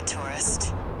the way,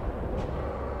 tourist.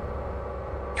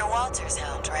 You're Walter's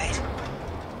hound, right?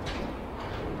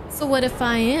 So what if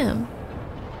I am?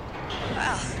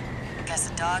 Well, guess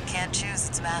a dog can't choose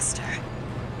its master.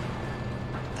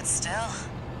 But still,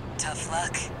 tough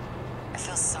luck. I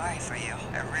feel sorry for you.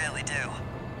 I really do.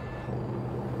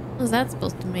 What's that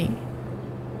supposed to mean?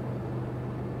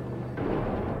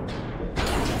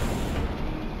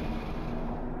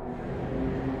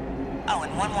 Oh,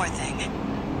 and one more thing.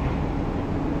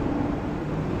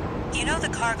 You know the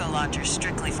cargo launcher's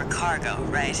strictly for cargo,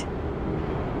 right?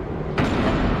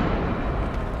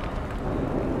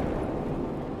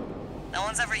 No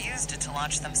one's ever used it to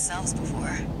launch themselves before.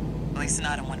 At least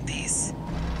not in one piece.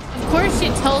 Of course she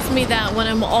tells me that when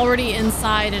I'm already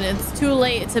inside and it's too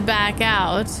late to back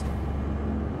out.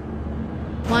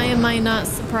 Why am I not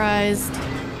surprised?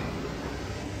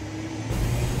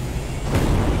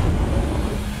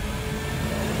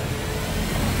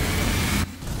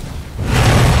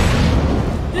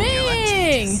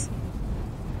 Dang!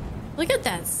 Look at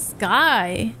that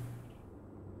sky.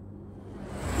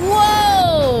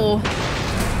 Whoa!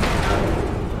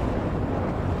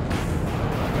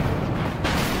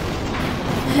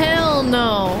 Hell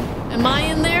no. Am I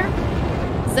in there?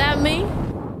 Is that me?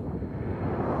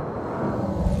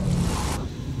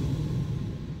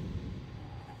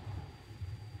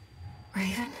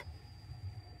 Raven?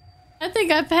 I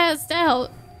think I passed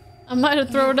out. I might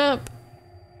have thrown up.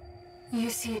 You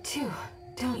see it too,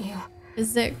 don't you?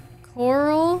 Is it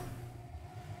coral?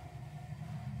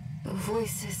 The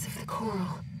voices of the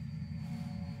coral.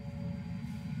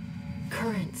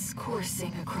 Currents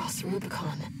coursing across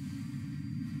Rubicon.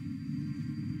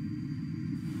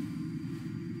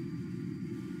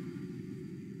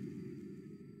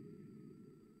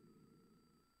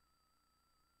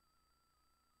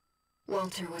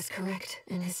 Walter was correct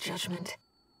in his judgment.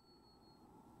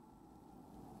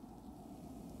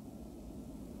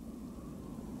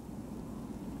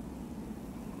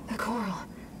 The coral.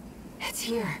 It's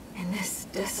here, in this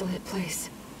desolate place.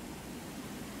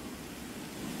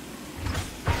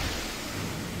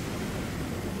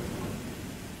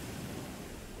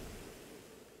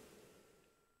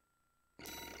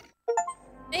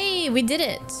 Hey, we did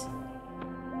it.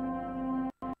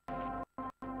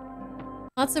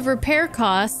 Lots of repair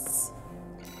costs.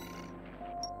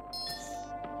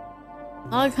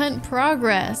 Log hunt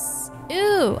progress.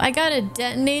 Ew, I got a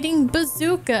detonating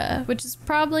bazooka, which is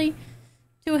probably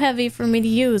too heavy for me to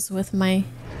use with my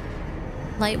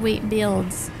lightweight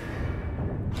builds.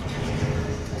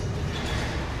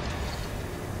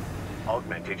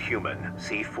 Augmented human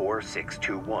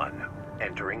C4621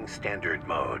 entering standard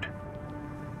mode.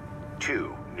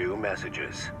 2 new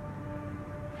messages.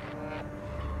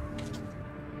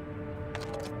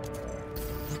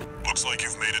 Looks like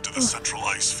you've made it to the central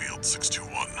ice field,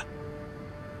 621.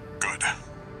 Good.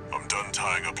 I'm done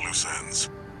tying up loose ends.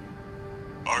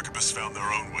 Arquebus found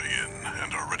their own way in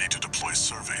and are ready to deploy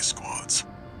survey squads.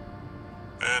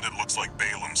 And it looks like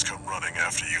Balaam's come running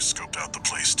after you scoped out the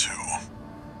place too.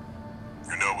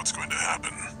 You know what's going to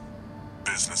happen.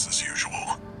 Business as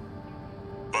usual.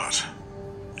 But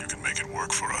you can make it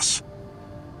work for us.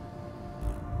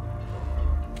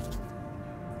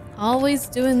 Always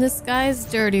doing this guy's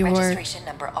dirty work. Registration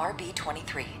number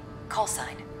RB23. Call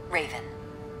sign, Raven.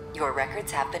 Your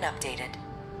records have been updated.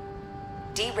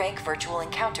 D-rank virtual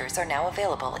encounters are now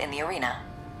available in the arena.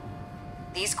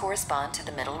 These correspond to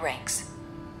the middle ranks.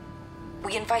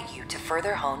 We invite you to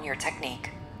further hone your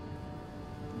technique.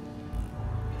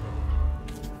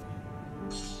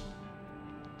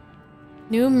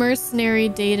 New mercenary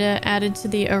data added to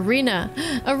the arena.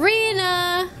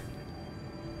 Arena!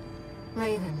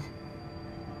 Raven,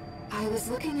 I was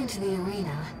looking into the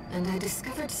arena, and I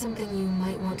discovered something you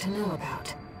might want to know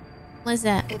about. What's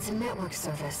that? It's a network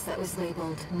service that was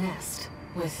labeled Nest,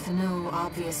 with no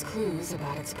obvious clues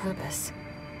about its purpose.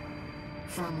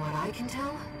 From what I can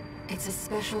tell, it's a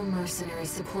special mercenary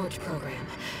support program,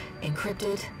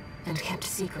 encrypted and kept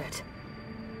secret.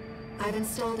 I've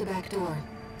installed a backdoor,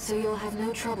 so you'll have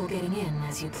no trouble getting in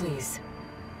as you please.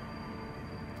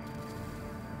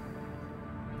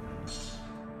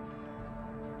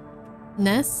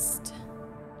 Nest.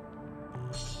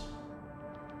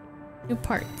 New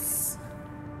parts.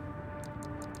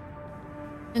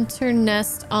 Enter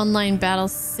Nest Online Battle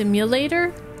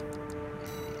Simulator.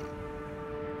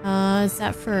 Is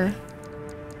that for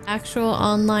actual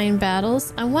online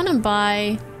battles? I want to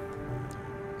buy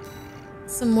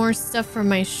some more stuff for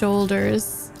my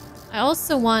shoulders. I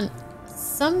also want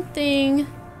something.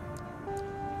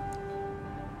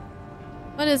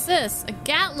 What is this? A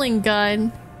Gatling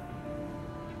gun.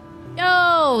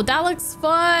 Yo, that looks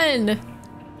fun.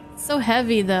 So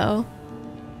heavy though.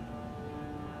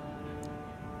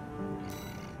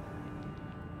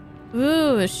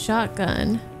 Ooh, a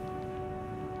shotgun.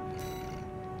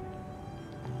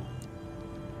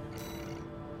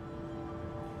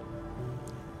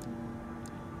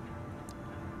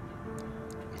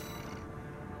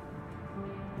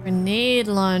 Grenade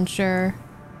launcher.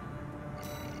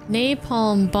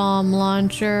 Napalm bomb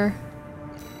launcher.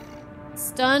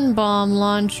 Stun bomb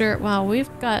launcher. Wow, we've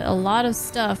got a lot of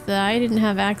stuff that I didn't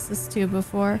have access to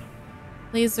before.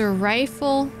 Laser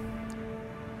rifle.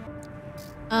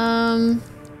 I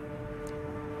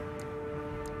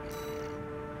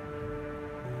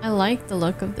like the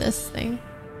look of this thing.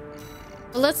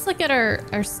 Well, let's look at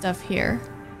our stuff here.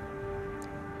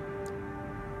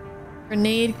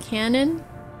 Grenade cannon.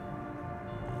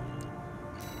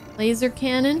 Laser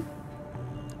cannon.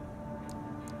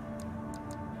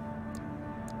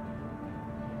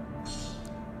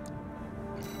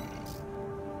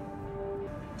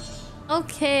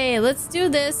 Okay, let's do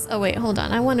this. Oh wait, hold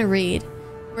on. I want to read.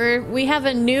 We have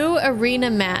a new arena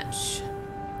match.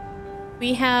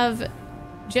 We have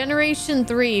Generation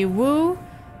 3, Wu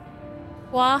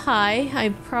Hua Hai. I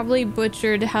probably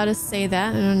butchered how to say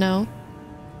that. I don't know.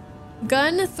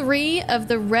 Gun 3 of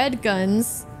the Red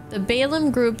Guns, the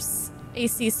Balaam Group's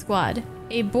AC squad.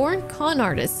 A born con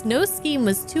artist, no scheme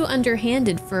was too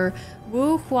underhanded for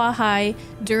Wu Hua Hai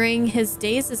during his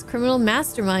days as criminal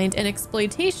mastermind, and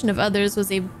exploitation of others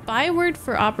was a byword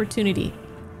for opportunity.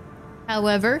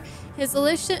 However, his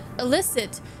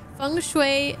illicit feng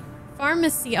shui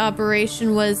pharmacy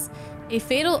operation was a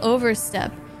fatal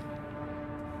overstep,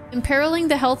 imperiling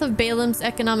the health of Balaam's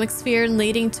economic sphere and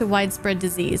leading to widespread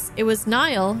disease. It was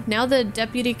Niall, now the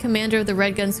deputy commander of the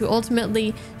Red Guns, who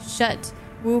ultimately shut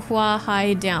Wu Hua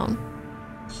Hai down.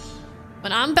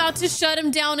 But I'm about to shut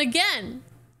him down again.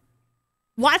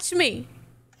 Watch me.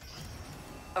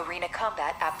 Arena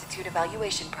Combat Aptitude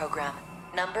Evaluation Program,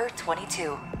 number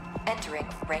 22. Entering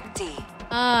rank D.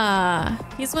 Ah,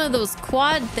 he's one of those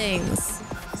quad things.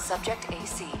 Subject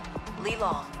AC, Li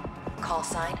Long. Call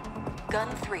sign, Gun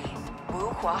 3,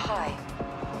 Wu Hua Hai.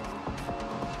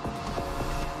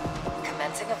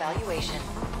 Commencing evaluation.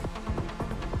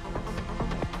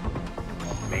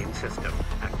 Main system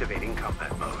activating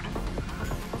combat mode.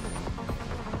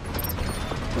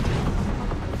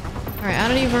 Alright, I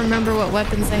don't even remember what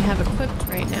weapons I have equipped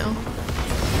right now.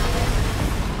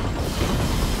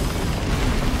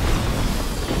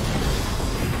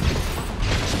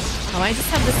 Oh, I just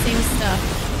have the same stuff.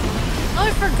 Oh,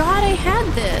 I forgot I had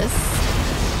this.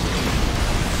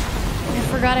 I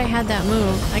forgot I had that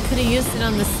move. I could have used it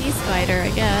on the Sea Spider, I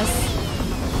guess.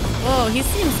 Whoa, he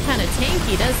seems kind of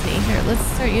tanky, doesn't he? Here, let's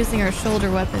start using our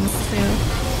shoulder weapons, too.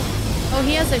 Oh,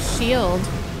 he has a shield.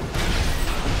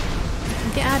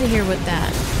 Get out of here with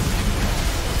that.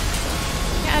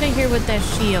 Get out of here with that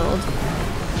shield.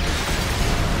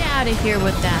 Get out of here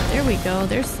with that. There we go.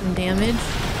 There's some damage.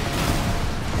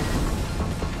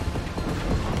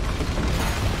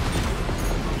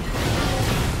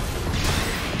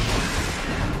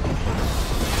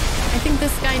 I think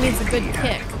this guy needs a good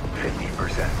kick.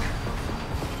 50%.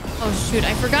 Oh shoot,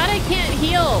 I forgot I can't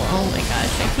heal. Oh my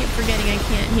gosh, I keep forgetting I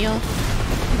can't heal.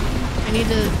 I need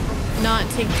to not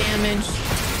take damage.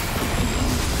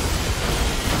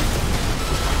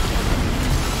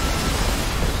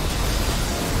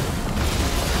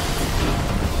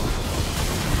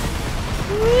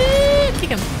 Woo! Kick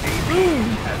him. Boom.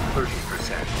 At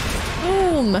 30%.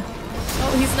 Boom.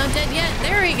 Oh, he's not dead yet.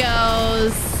 There he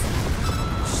goes.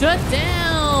 Shut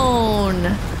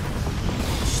down.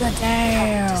 Shut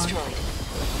down.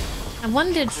 I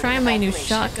wanted to try my new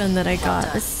shotgun that I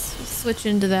got. Let's switch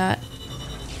into that.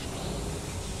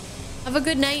 Have a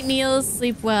good night, Niels.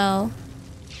 Sleep well.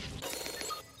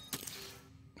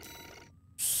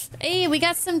 Hey, we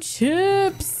got some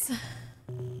chips.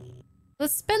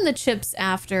 Let's spend the chips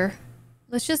after.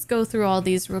 Let's just go through all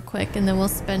these real quick and then we'll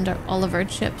spend all of our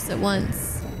chips at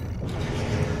once.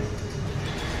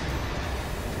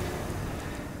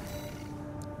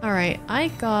 Alright, I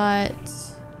got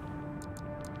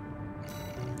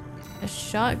a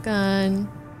shotgun.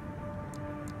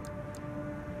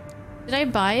 Did I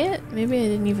buy it? Maybe I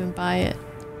didn't even buy it.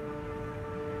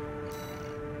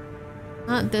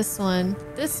 Not this one.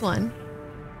 This one.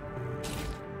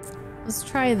 Let's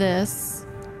try this.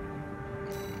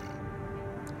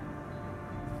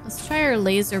 Let's try our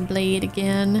laser blade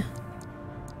again.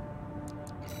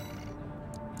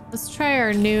 Let's try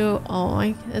our new...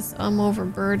 Oh, I'm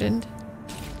overburdened.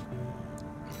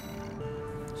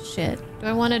 Shit. Do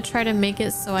I want to try to make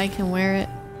it so I can wear it?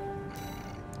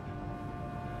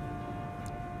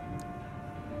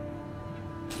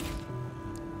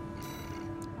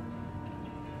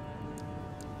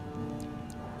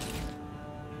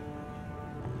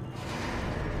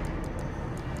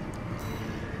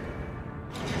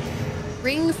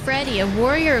 Ring Freddy, a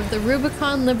warrior of the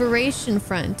Rubicon Liberation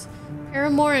Front.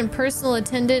 Paramour and personal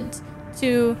attendant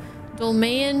to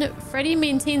Dolmayan, Freddy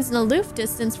maintains an aloof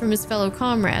distance from his fellow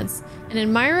comrades. An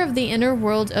admirer of the inner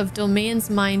world of Dolmayan's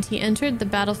mind, he entered the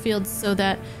battlefield so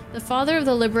that the father of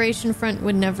the Liberation Front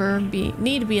would never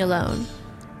need to be alone.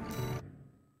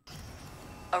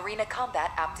 Arena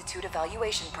Combat Aptitude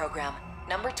Evaluation Program,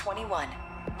 number 21.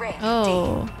 Rank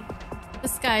Oh, D.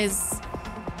 this guy's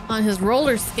on his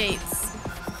roller skates.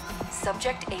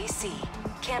 Subject AC,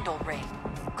 Candle Ring.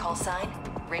 Call sign,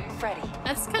 Ring Freddy.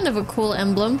 That's kind of a cool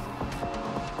emblem.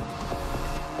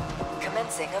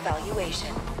 Commencing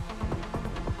evaluation.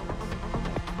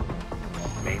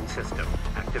 Main system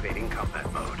activating combat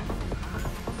mode.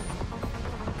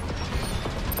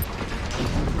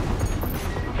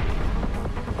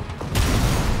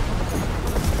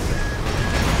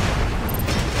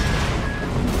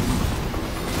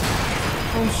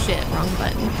 Oh shit, wrong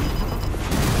button.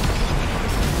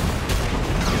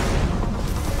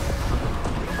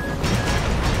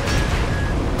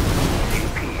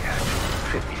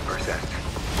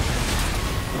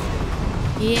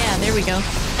 Yeah, there we go.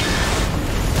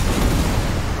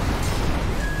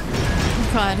 Oh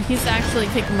god, he's actually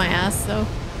kicking my ass though.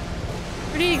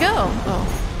 Where did he go? Oh.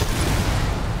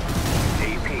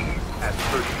 AP at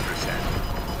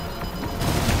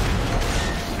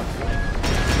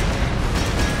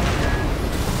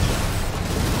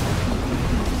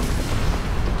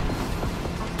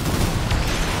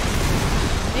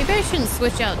Maybe I shouldn't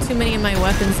switch out too many of my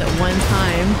weapons at one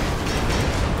time.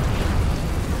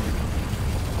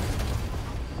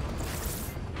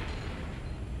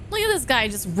 Look at this guy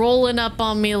just rolling up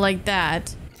on me like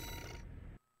that.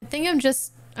 I think I'm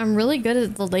really good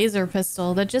at the laser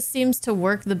pistol. That just seems to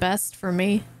work the best for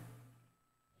me.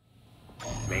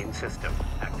 Main system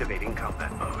activating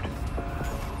combat mode.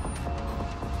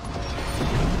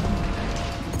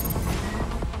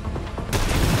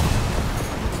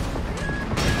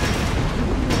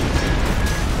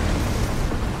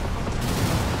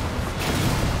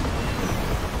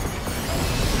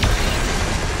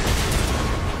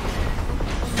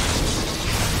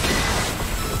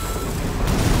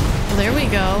 There we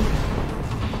go.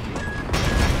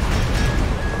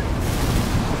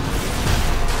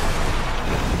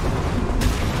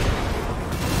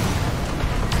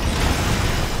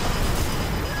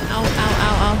 Ow, ow,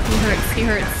 ow, ow. He hurts, he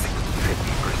hurts. 50%.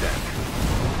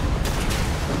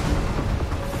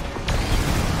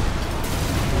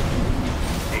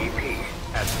 AP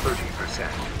at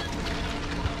 30%.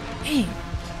 Dang.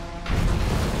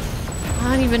 I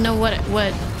don't even know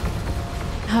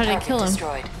how did I kill him?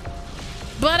 Destroyed.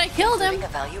 But I killed him.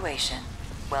 Evaluation.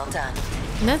 Well done.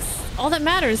 And that's all that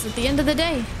matters at the end of the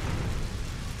day.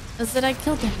 Is that I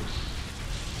killed him.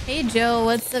 Hey Joe,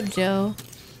 what's up, Joe?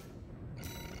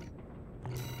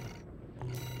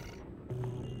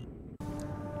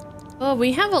 Oh,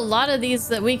 we have a lot of these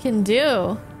that we can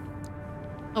do.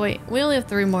 Oh wait, we only have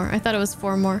 3 more. I thought it was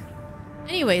 4 more.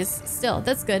 Anyways, still,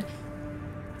 that's good.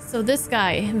 So this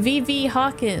guy, V.V.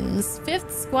 Hawkins,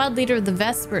 5th squad leader of the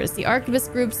Vespers, the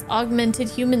Arquebus Group's augmented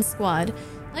human squad.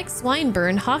 Like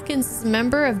Swinburne, Hawkins is a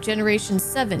member of Generation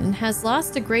 7 and has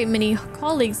lost a great many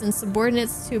colleagues and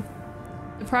subordinates to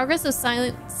the progress of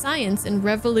science in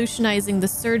revolutionizing the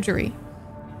surgery.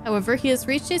 However, he has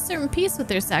reached a certain peace with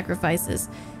their sacrifices,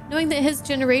 knowing that his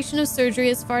generation of surgery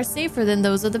is far safer than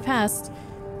those of the past.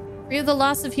 Free of the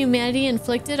loss of humanity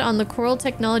inflicted on the coral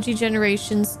technology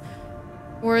generations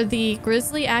or the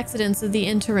grisly accidents of the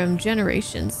interim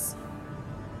generations.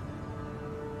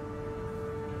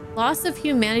 Loss of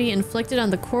humanity inflicted on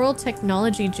the coral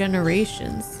technology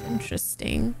generations.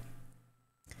 Interesting.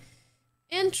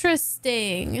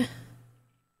 Interesting.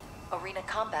 Arena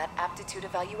Combat Aptitude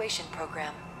Evaluation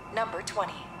Program. Number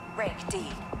 20. Rank D.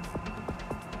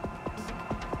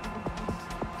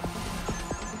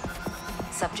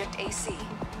 Subject AC.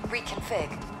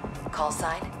 Reconfig. Call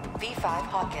sign V5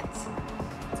 Hawkins.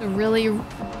 It's a really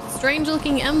strange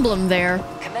looking emblem there.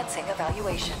 Commencing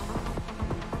evaluation.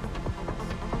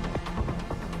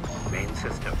 Main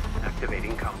system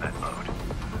activating combat mode.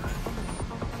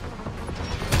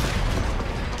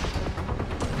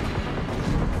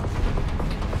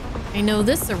 I know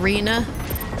this arena.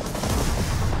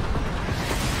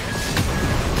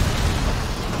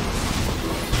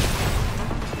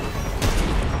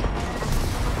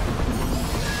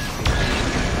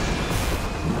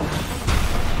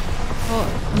 Oh,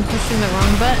 I'm pushing the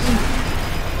wrong button.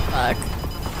 Fuck.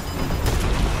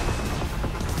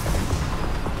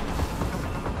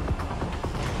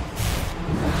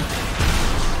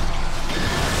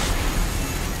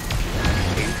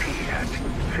 AP at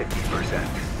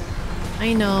 50%.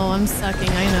 I know, I'm sucking,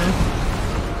 I know.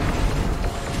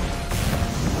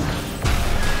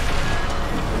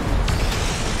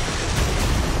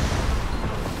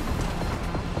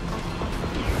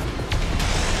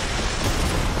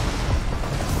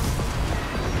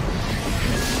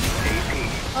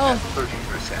 Oh,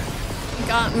 30%.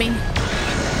 Got me.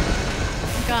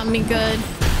 Got me good.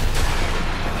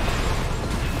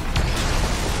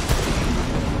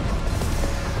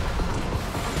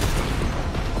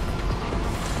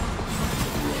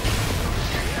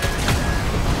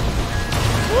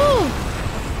 Woo!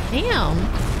 Damn.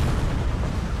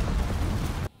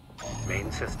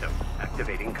 Main system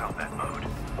activating combat mode.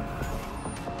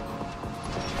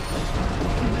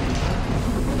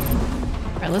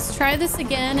 All right, let's try this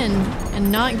again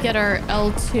and not get our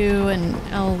L2 and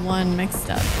L1 mixed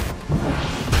up.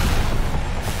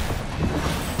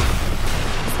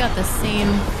 It's got the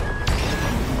same.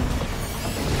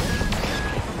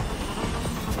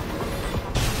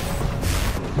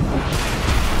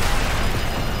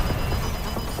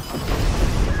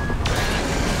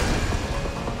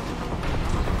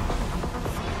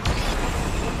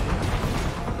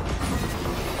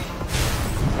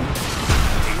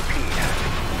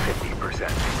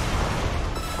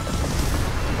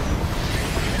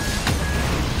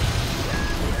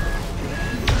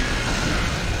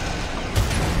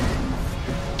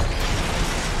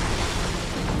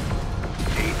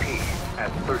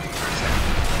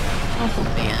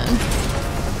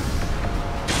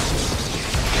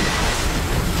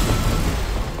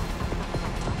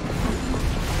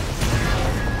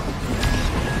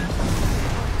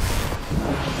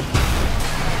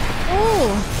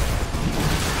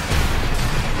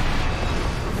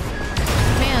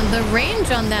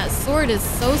 On that sword is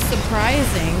so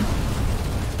surprising.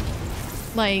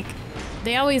 Like,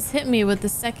 they always hit me with the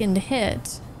second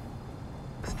hit.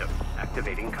 System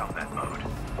activating combat mode.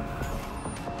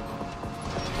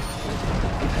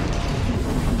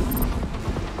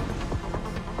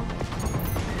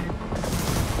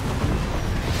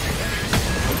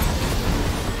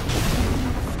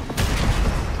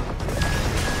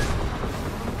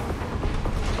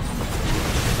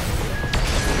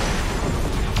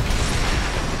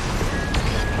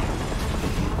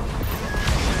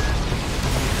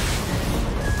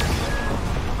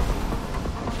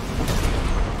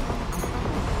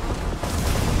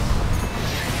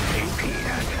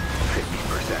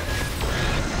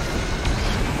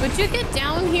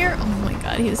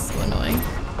 He's so annoying.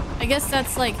 I guess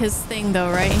that's like his thing though,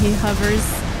 right? He hovers.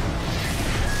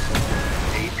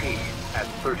 AP at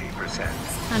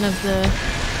 30%. Kind of the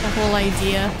whole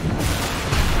idea.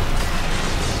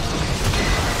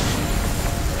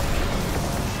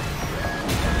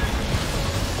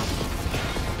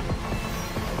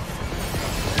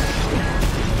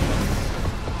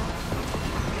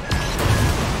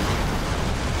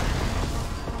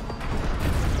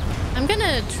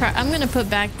 I'm gonna put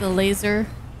back the laser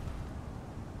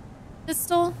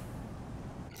pistol?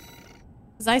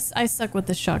 Because I suck with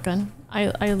the shotgun.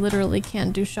 I literally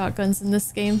can't do shotguns in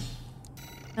this game.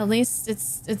 At least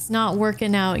it's not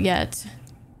working out yet.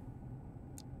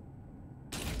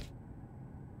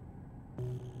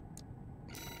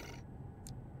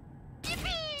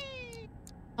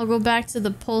 I'll go back to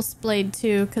the pulse blade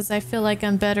too, because I feel like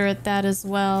I'm better at that as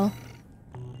well.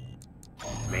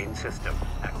 Main system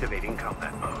activating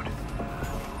combat mode.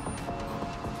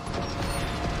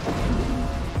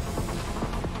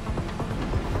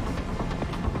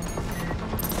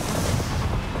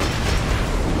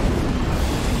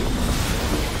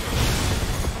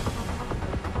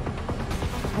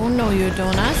 Oh no, you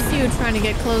don't. I see you trying to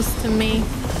get close to me.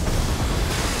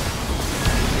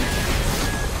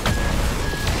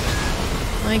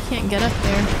 I can't get up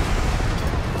there.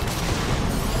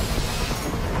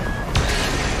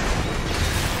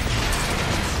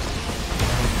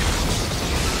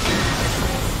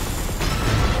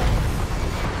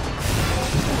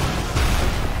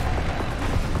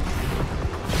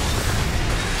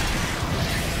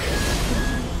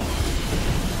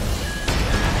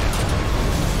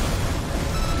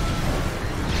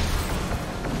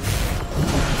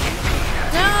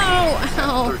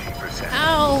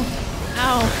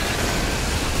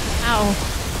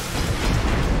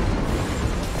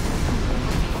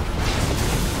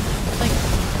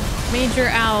 Major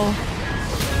ow.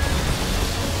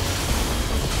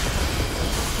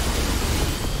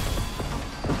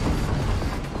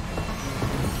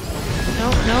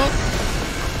 Nope, nope.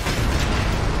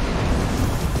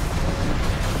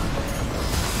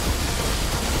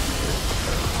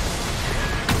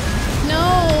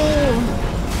 No.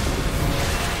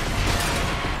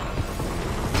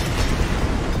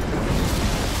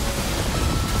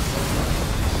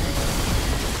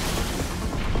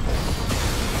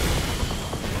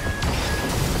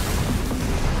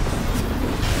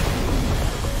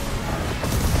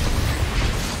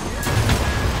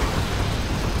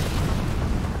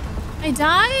 I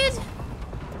died?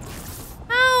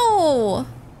 How?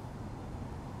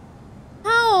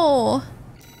 How?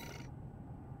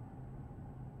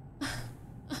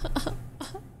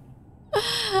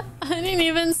 I didn't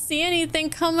even see anything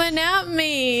coming at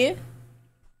me.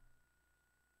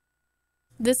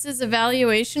 This is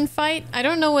evaluation fight? I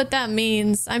don't know what that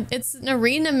means. It's an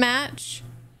arena match.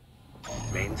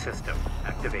 Main system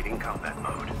activating combat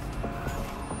mode.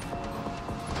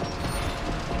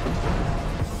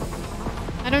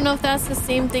 I don't know if that's the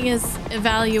same thing as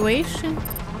evaluation.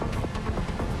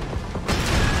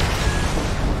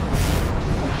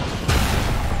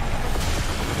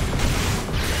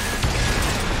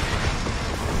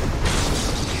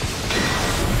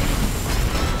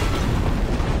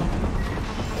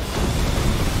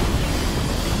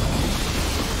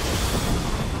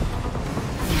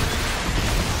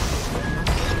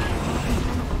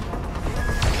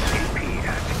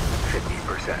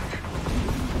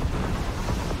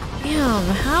 Damn,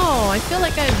 how? I feel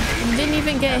like I didn't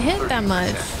even get hit that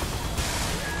much.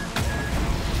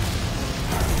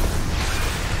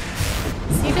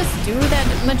 Does he just do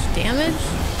that much damage?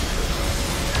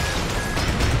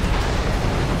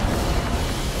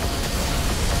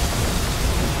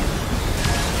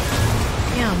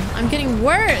 Damn, I'm getting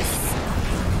worse.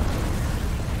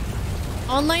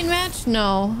 Online match?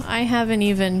 No, I haven't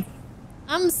even.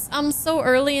 I'm so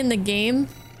early in the game.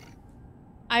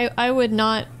 I would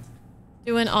not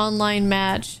do an online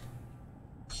match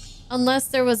unless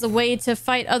there was a way to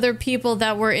fight other people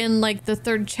that were in like the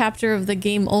 3rd chapter of the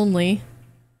game only.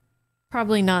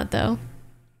 Probably not though.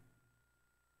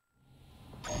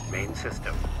 Main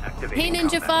system activating. Hey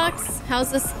Ninja Fox,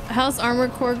 how's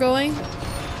Armored Core going?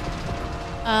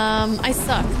 I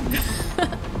suck.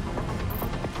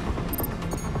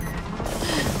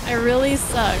 I really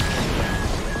suck.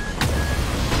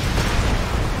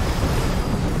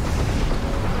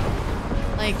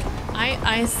 Like,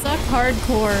 I suck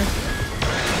hardcore.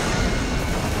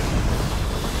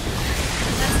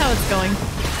 That's how it's going.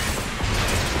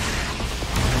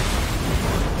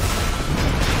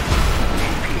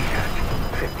 AP at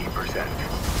 50%.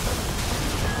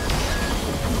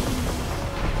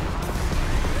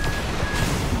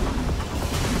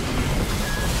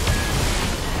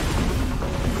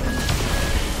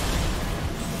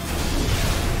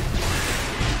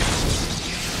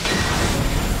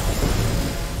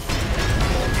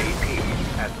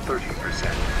 At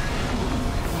 30%.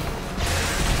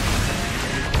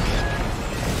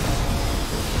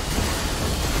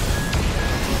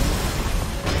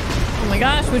 Oh my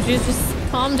gosh, would you just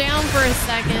calm down for a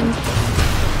second?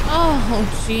 Oh,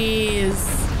 jeez.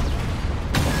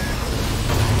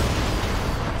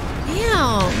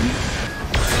 Damn.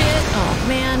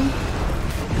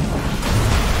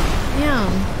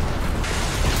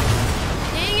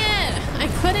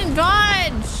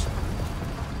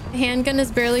 handgun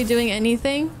is barely doing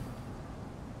anything.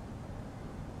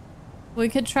 We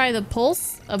could try a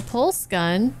pulse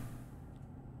gun.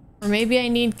 Or maybe I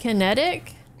need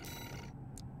kinetic?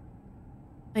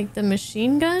 Like the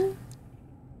machine gun?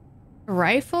 A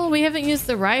rifle? We haven't used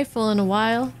the rifle in a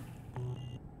while.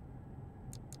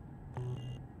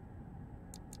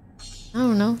 I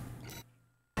don't know.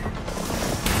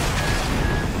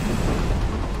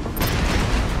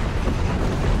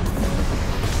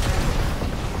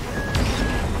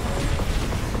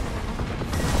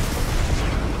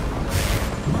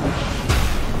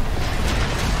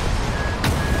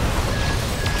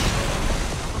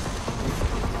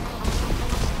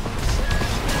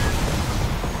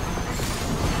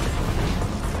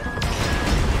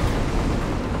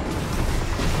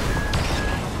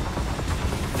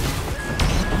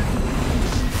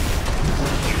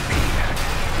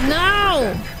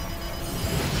 No!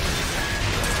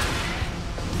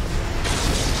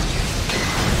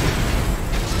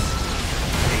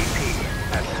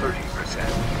 At 30%.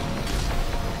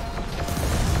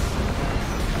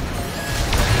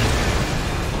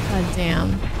 God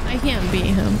damn. I can't beat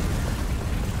him.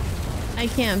 I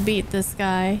can't beat this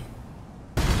guy.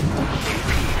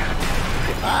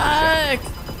 Fuck!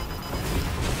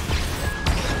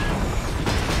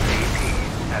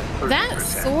 That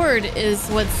sword is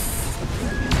what's,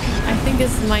 I think,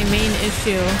 is my main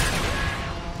issue.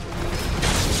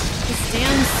 This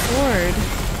damn sword.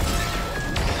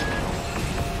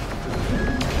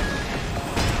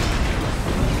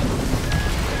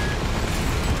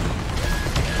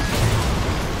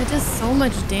 It does so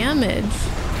much damage.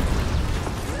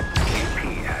 AP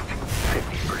at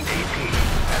 50%. AP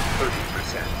at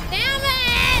 30%. Damn it!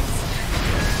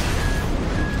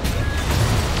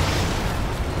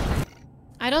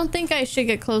 I don't think I should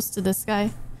get close to this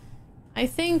guy. I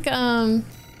think I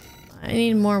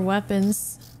need more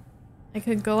weapons. I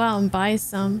could go out and buy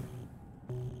some.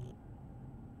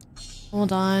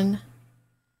 Hold on.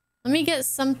 Let me get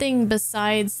something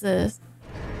besides this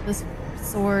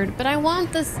sword. But I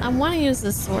want this. I want to use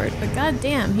this sword. But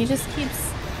goddamn, he just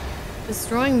keeps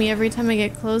destroying me every time I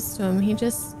get close to him. He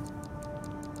just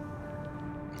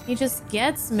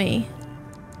gets me.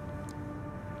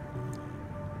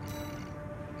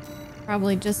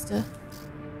 Probably just a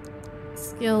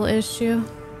skill issue.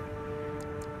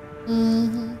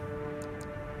 Mm-hmm.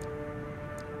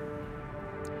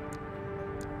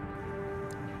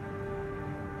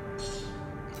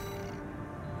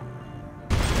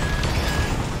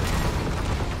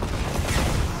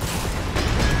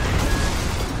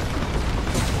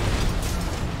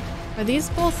 Are these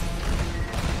both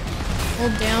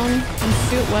hold down and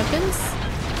shoot weapons?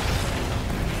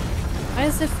 Why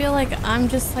does it feel like I'm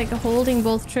just like holding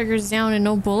both triggers down and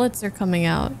no bullets are coming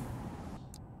out?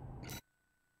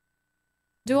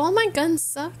 Do all my guns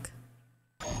suck?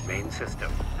 Main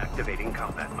system activating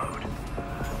combat mode.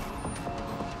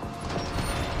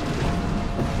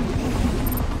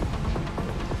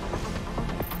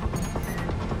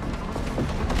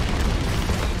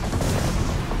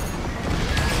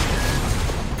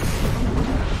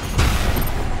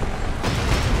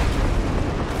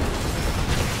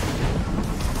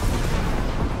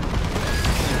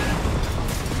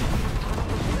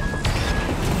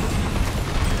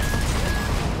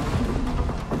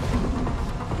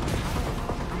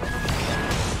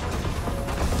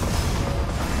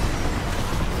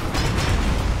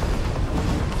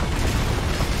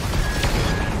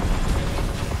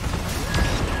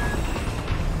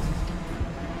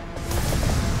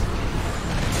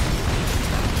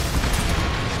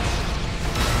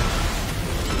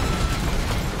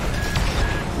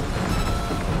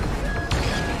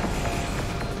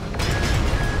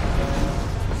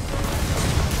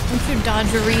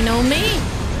 Dodgerino me.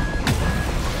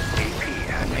 AP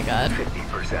at oh my god.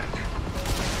 50%.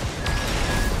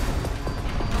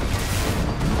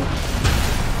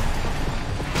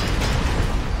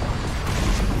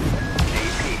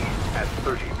 AP at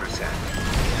 30%.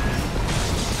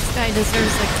 This guy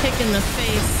deserves a kick in the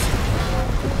face.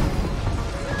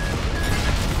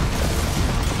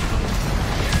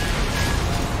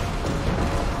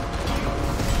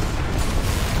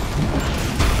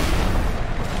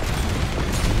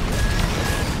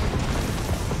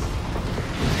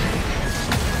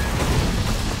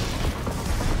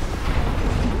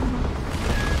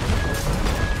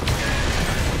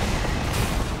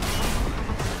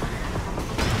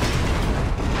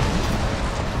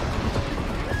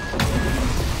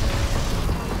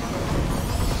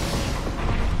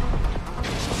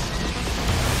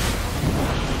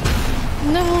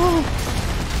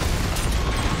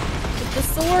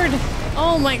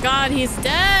 Oh my god, he's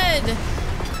dead!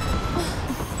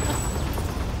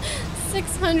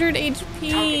 600 Target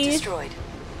HP. destroyed.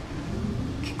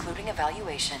 Concluding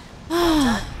evaluation. Well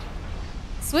done.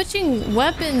 Switching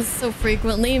weapons so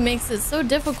frequently makes it so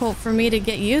difficult for me to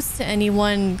get used to any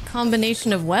one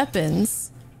combination of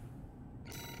weapons.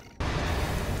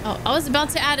 Oh, I was about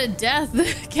to add a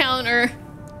death counter.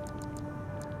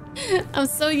 I'm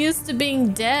so used to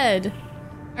being dead.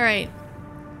 All right.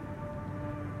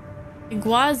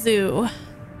 Iguazu.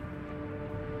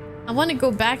 I want to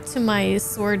go back to my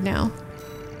sword now.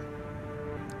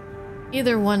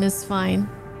 Either one is fine.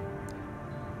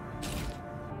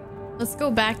 Let's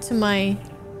go back to my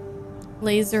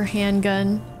laser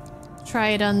handgun. Try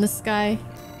it on this guy.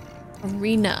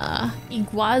 Arena.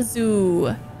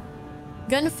 Iguazu.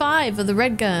 Gun 5 of the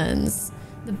Red Guns.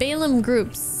 The Balaam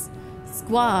Group's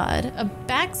squad. A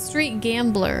backstreet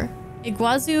gambler.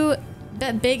 Iguazu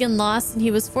bet big and lost, and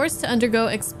he was forced to undergo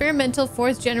experimental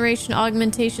 4th generation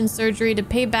augmentation surgery to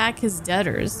pay back his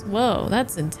debtors. Whoa,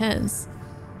 that's intense.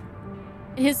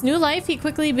 In his new life, he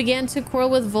quickly began to quarrel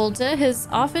with Volta, his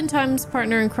oftentimes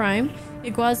partner in crime.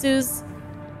 Iguazu's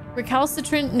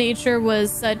recalcitrant nature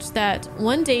was such that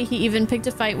one day he even picked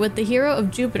a fight with the hero of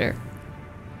Jupiter,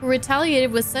 who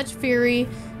retaliated with such fury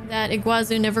that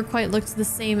Iguazu never quite looked the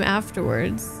same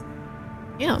afterwards.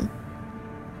 Damn.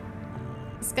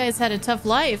 This guy's had a tough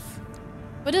life.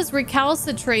 What does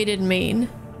recalcitrated mean?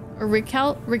 Or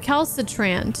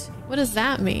recalcitrant? What does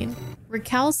that mean?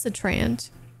 Recalcitrant.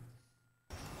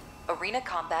 Arena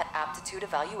Combat Aptitude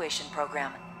Evaluation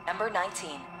Program. Number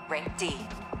 19. Rank D.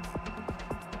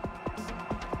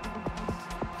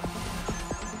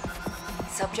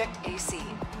 Subject AC.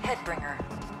 Headbringer.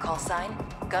 Call sign.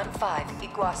 Gun 5.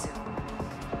 Iguazu.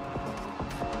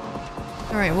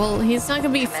 Alright, well, he's not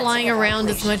gonna be flying around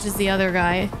as much as the other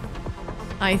guy,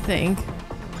 I think.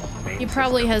 He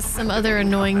probably has some other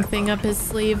annoying thing up his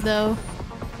sleeve, though.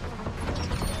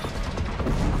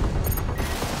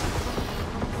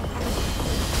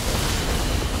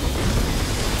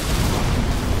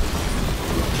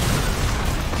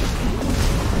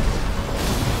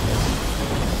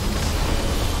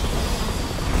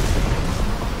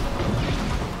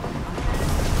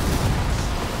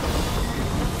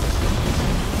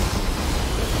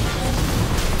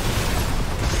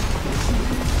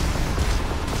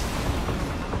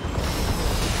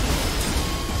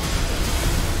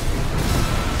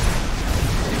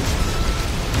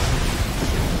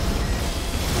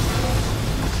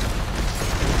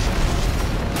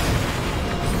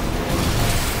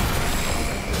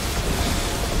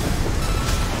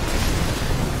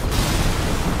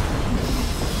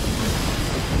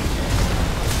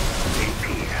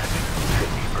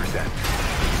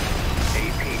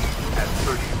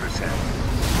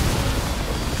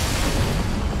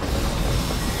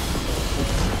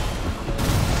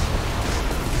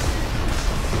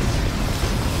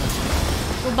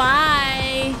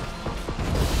 Bye.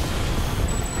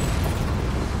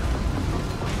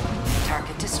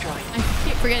 Target destroyed. I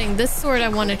keep forgetting this sword. I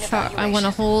want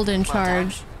to hold and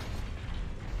charge.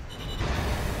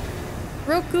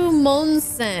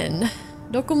 Rokumonsen.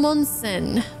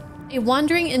 A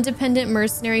wandering independent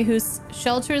mercenary who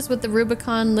shelters with the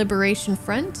Rubicon Liberation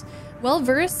Front. Well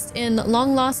versed in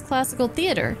long-lost classical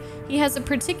theater, he has a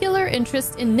particular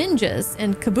interest in ninjas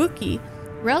and kabuki,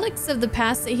 relics of the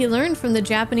past that he learned from the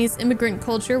Japanese immigrant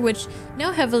culture, which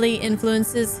now heavily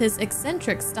influences his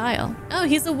eccentric style. Oh,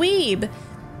 he's a weeb!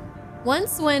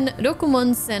 Once when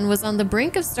Rokumonsen was on the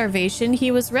brink of starvation,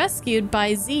 he was rescued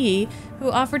by Zi,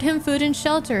 who offered him food and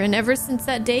shelter, and ever since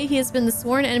that day he has been the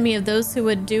sworn enemy of those who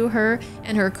would do her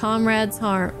and her comrades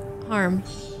harm.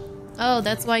 Oh,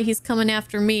 that's why he's coming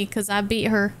after me, because I beat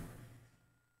her.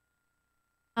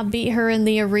 I beat her in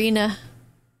the arena.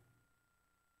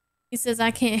 He says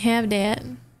I can't have that.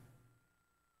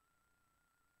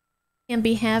 Can't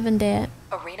be having that.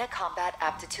 Arena Combat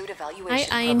Aptitude Evaluation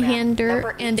Hi, Program. Einhander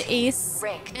Number 18, and Ace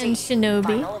rank and D. Shinobi.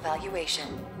 Final evaluation.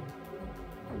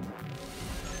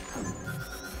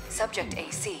 Subject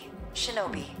AC.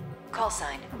 Shinobi. Call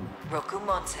sign.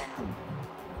 Rokumonsen.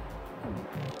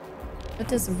 What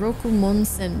does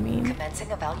Rokumonsen mean?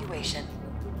 Commencing evaluation.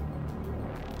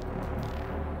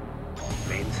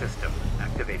 Main system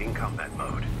activating combat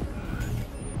mode.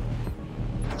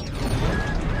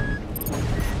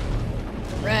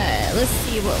 Right, let's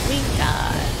see what we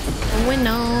got going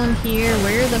on here.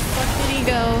 Where the fuck did he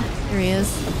go? There he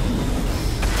is.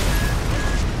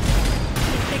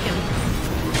 Pick him.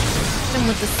 Hit him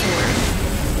with the sword.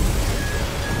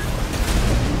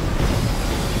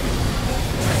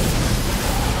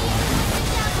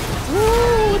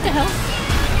 Ooh, what the hell?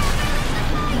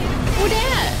 Who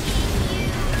that?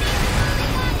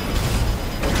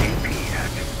 AP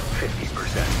at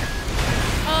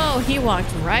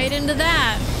walked right into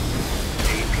that.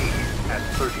 AP at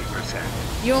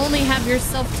 30%. You only have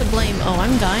yourself to blame. Oh,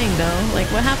 I'm dying though. Like,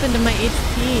 what happened to my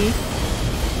HP?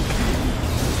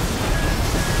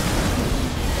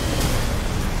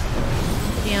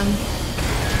 Damn.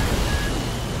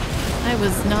 I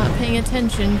was not paying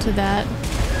attention to that.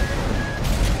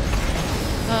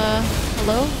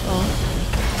 Hello? Oh.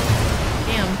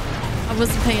 Damn. I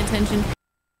wasn't paying attention.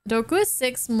 Doku is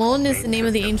 6. Mon is the name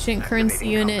of the ancient currency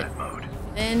unit.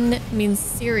 Then means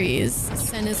series.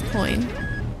 Sen is coin.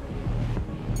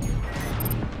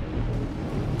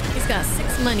 He's got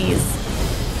 6 monies.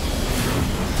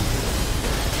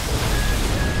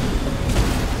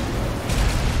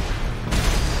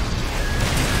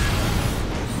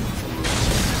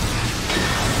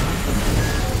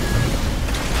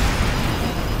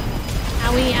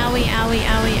 Owie, owie, owie,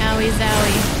 owie, owie,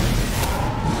 zowie.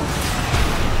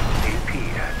 AP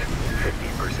at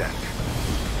 50%.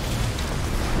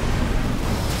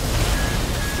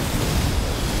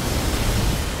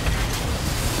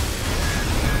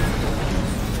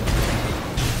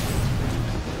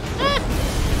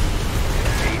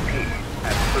 AP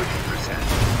at 30%.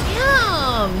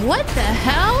 Damn, what the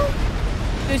hell?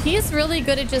 Dude, he's really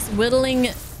good at just whittling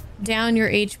down your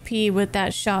HP with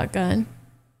that shotgun.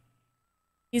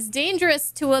 He's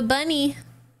dangerous to a bunny.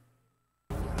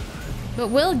 But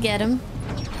we'll get him.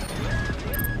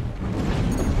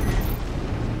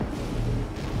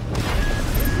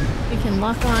 We can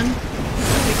lock on. This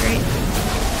will be great.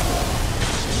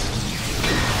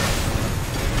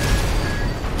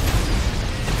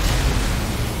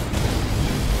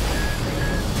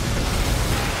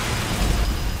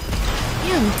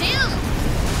 Damn!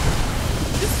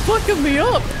 It's fucking me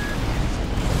up!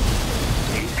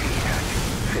 AP at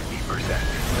 50%.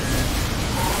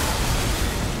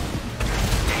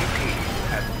 AP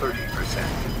at 30%.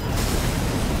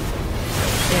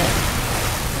 Shit.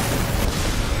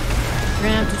 We're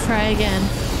gonna have to try again.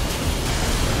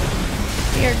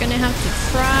 We are gonna have to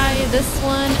try this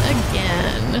one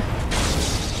again.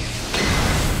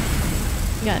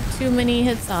 We got too many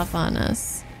hits off on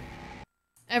us.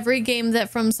 Every game that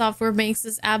From Software makes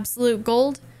is absolute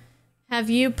gold. Have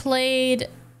you played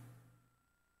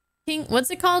what's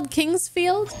it called?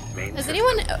 Kingsfield? Has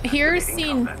anyone here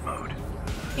seen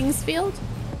Kingsfield?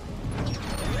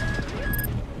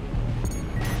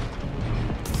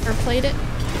 Or played it?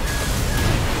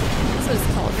 That's what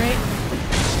it's called, right?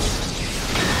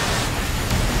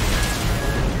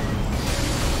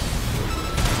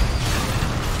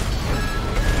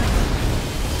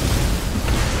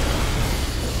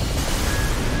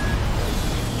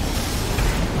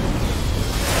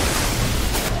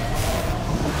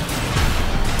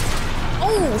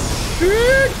 Oh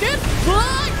shit! Get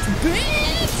fucked,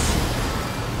 bitch!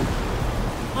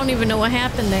 I don't even know what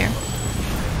happened there.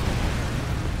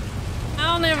 I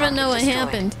don't even know what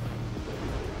happened.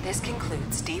 This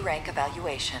concludes D rank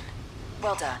evaluation.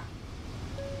 Well done.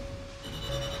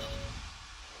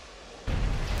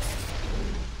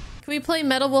 Can we play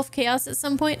Metal Wolf Chaos at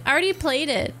some point? I already played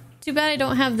it. Too bad I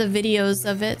don't have the videos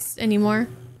of it anymore.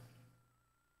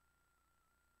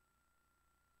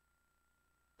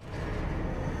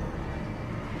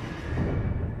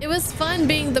 It was fun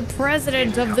being the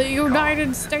president of the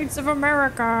United States of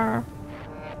America.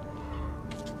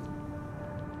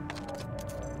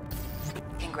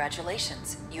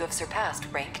 Congratulations, you have surpassed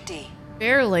rank D.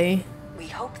 Barely. We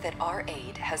hope that our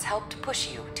aid has helped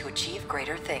push you to achieve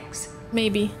greater things.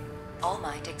 Maybe. All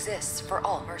Might exists for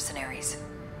all mercenaries.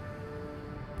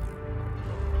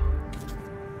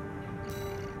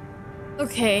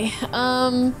 Okay,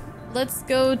 let's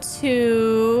go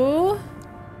to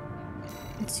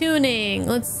tuning.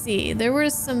 Let's see. There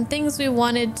were some things we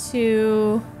wanted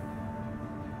to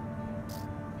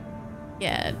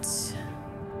get.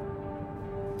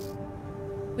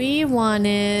 We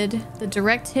wanted the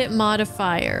direct hit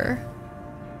modifier.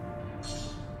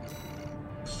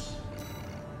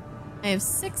 I have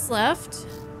 6 left.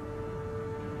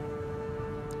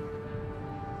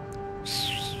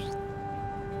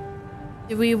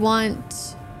 Do we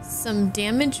want some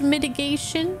damage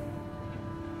mitigation?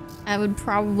 That would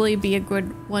probably be a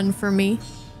good one for me.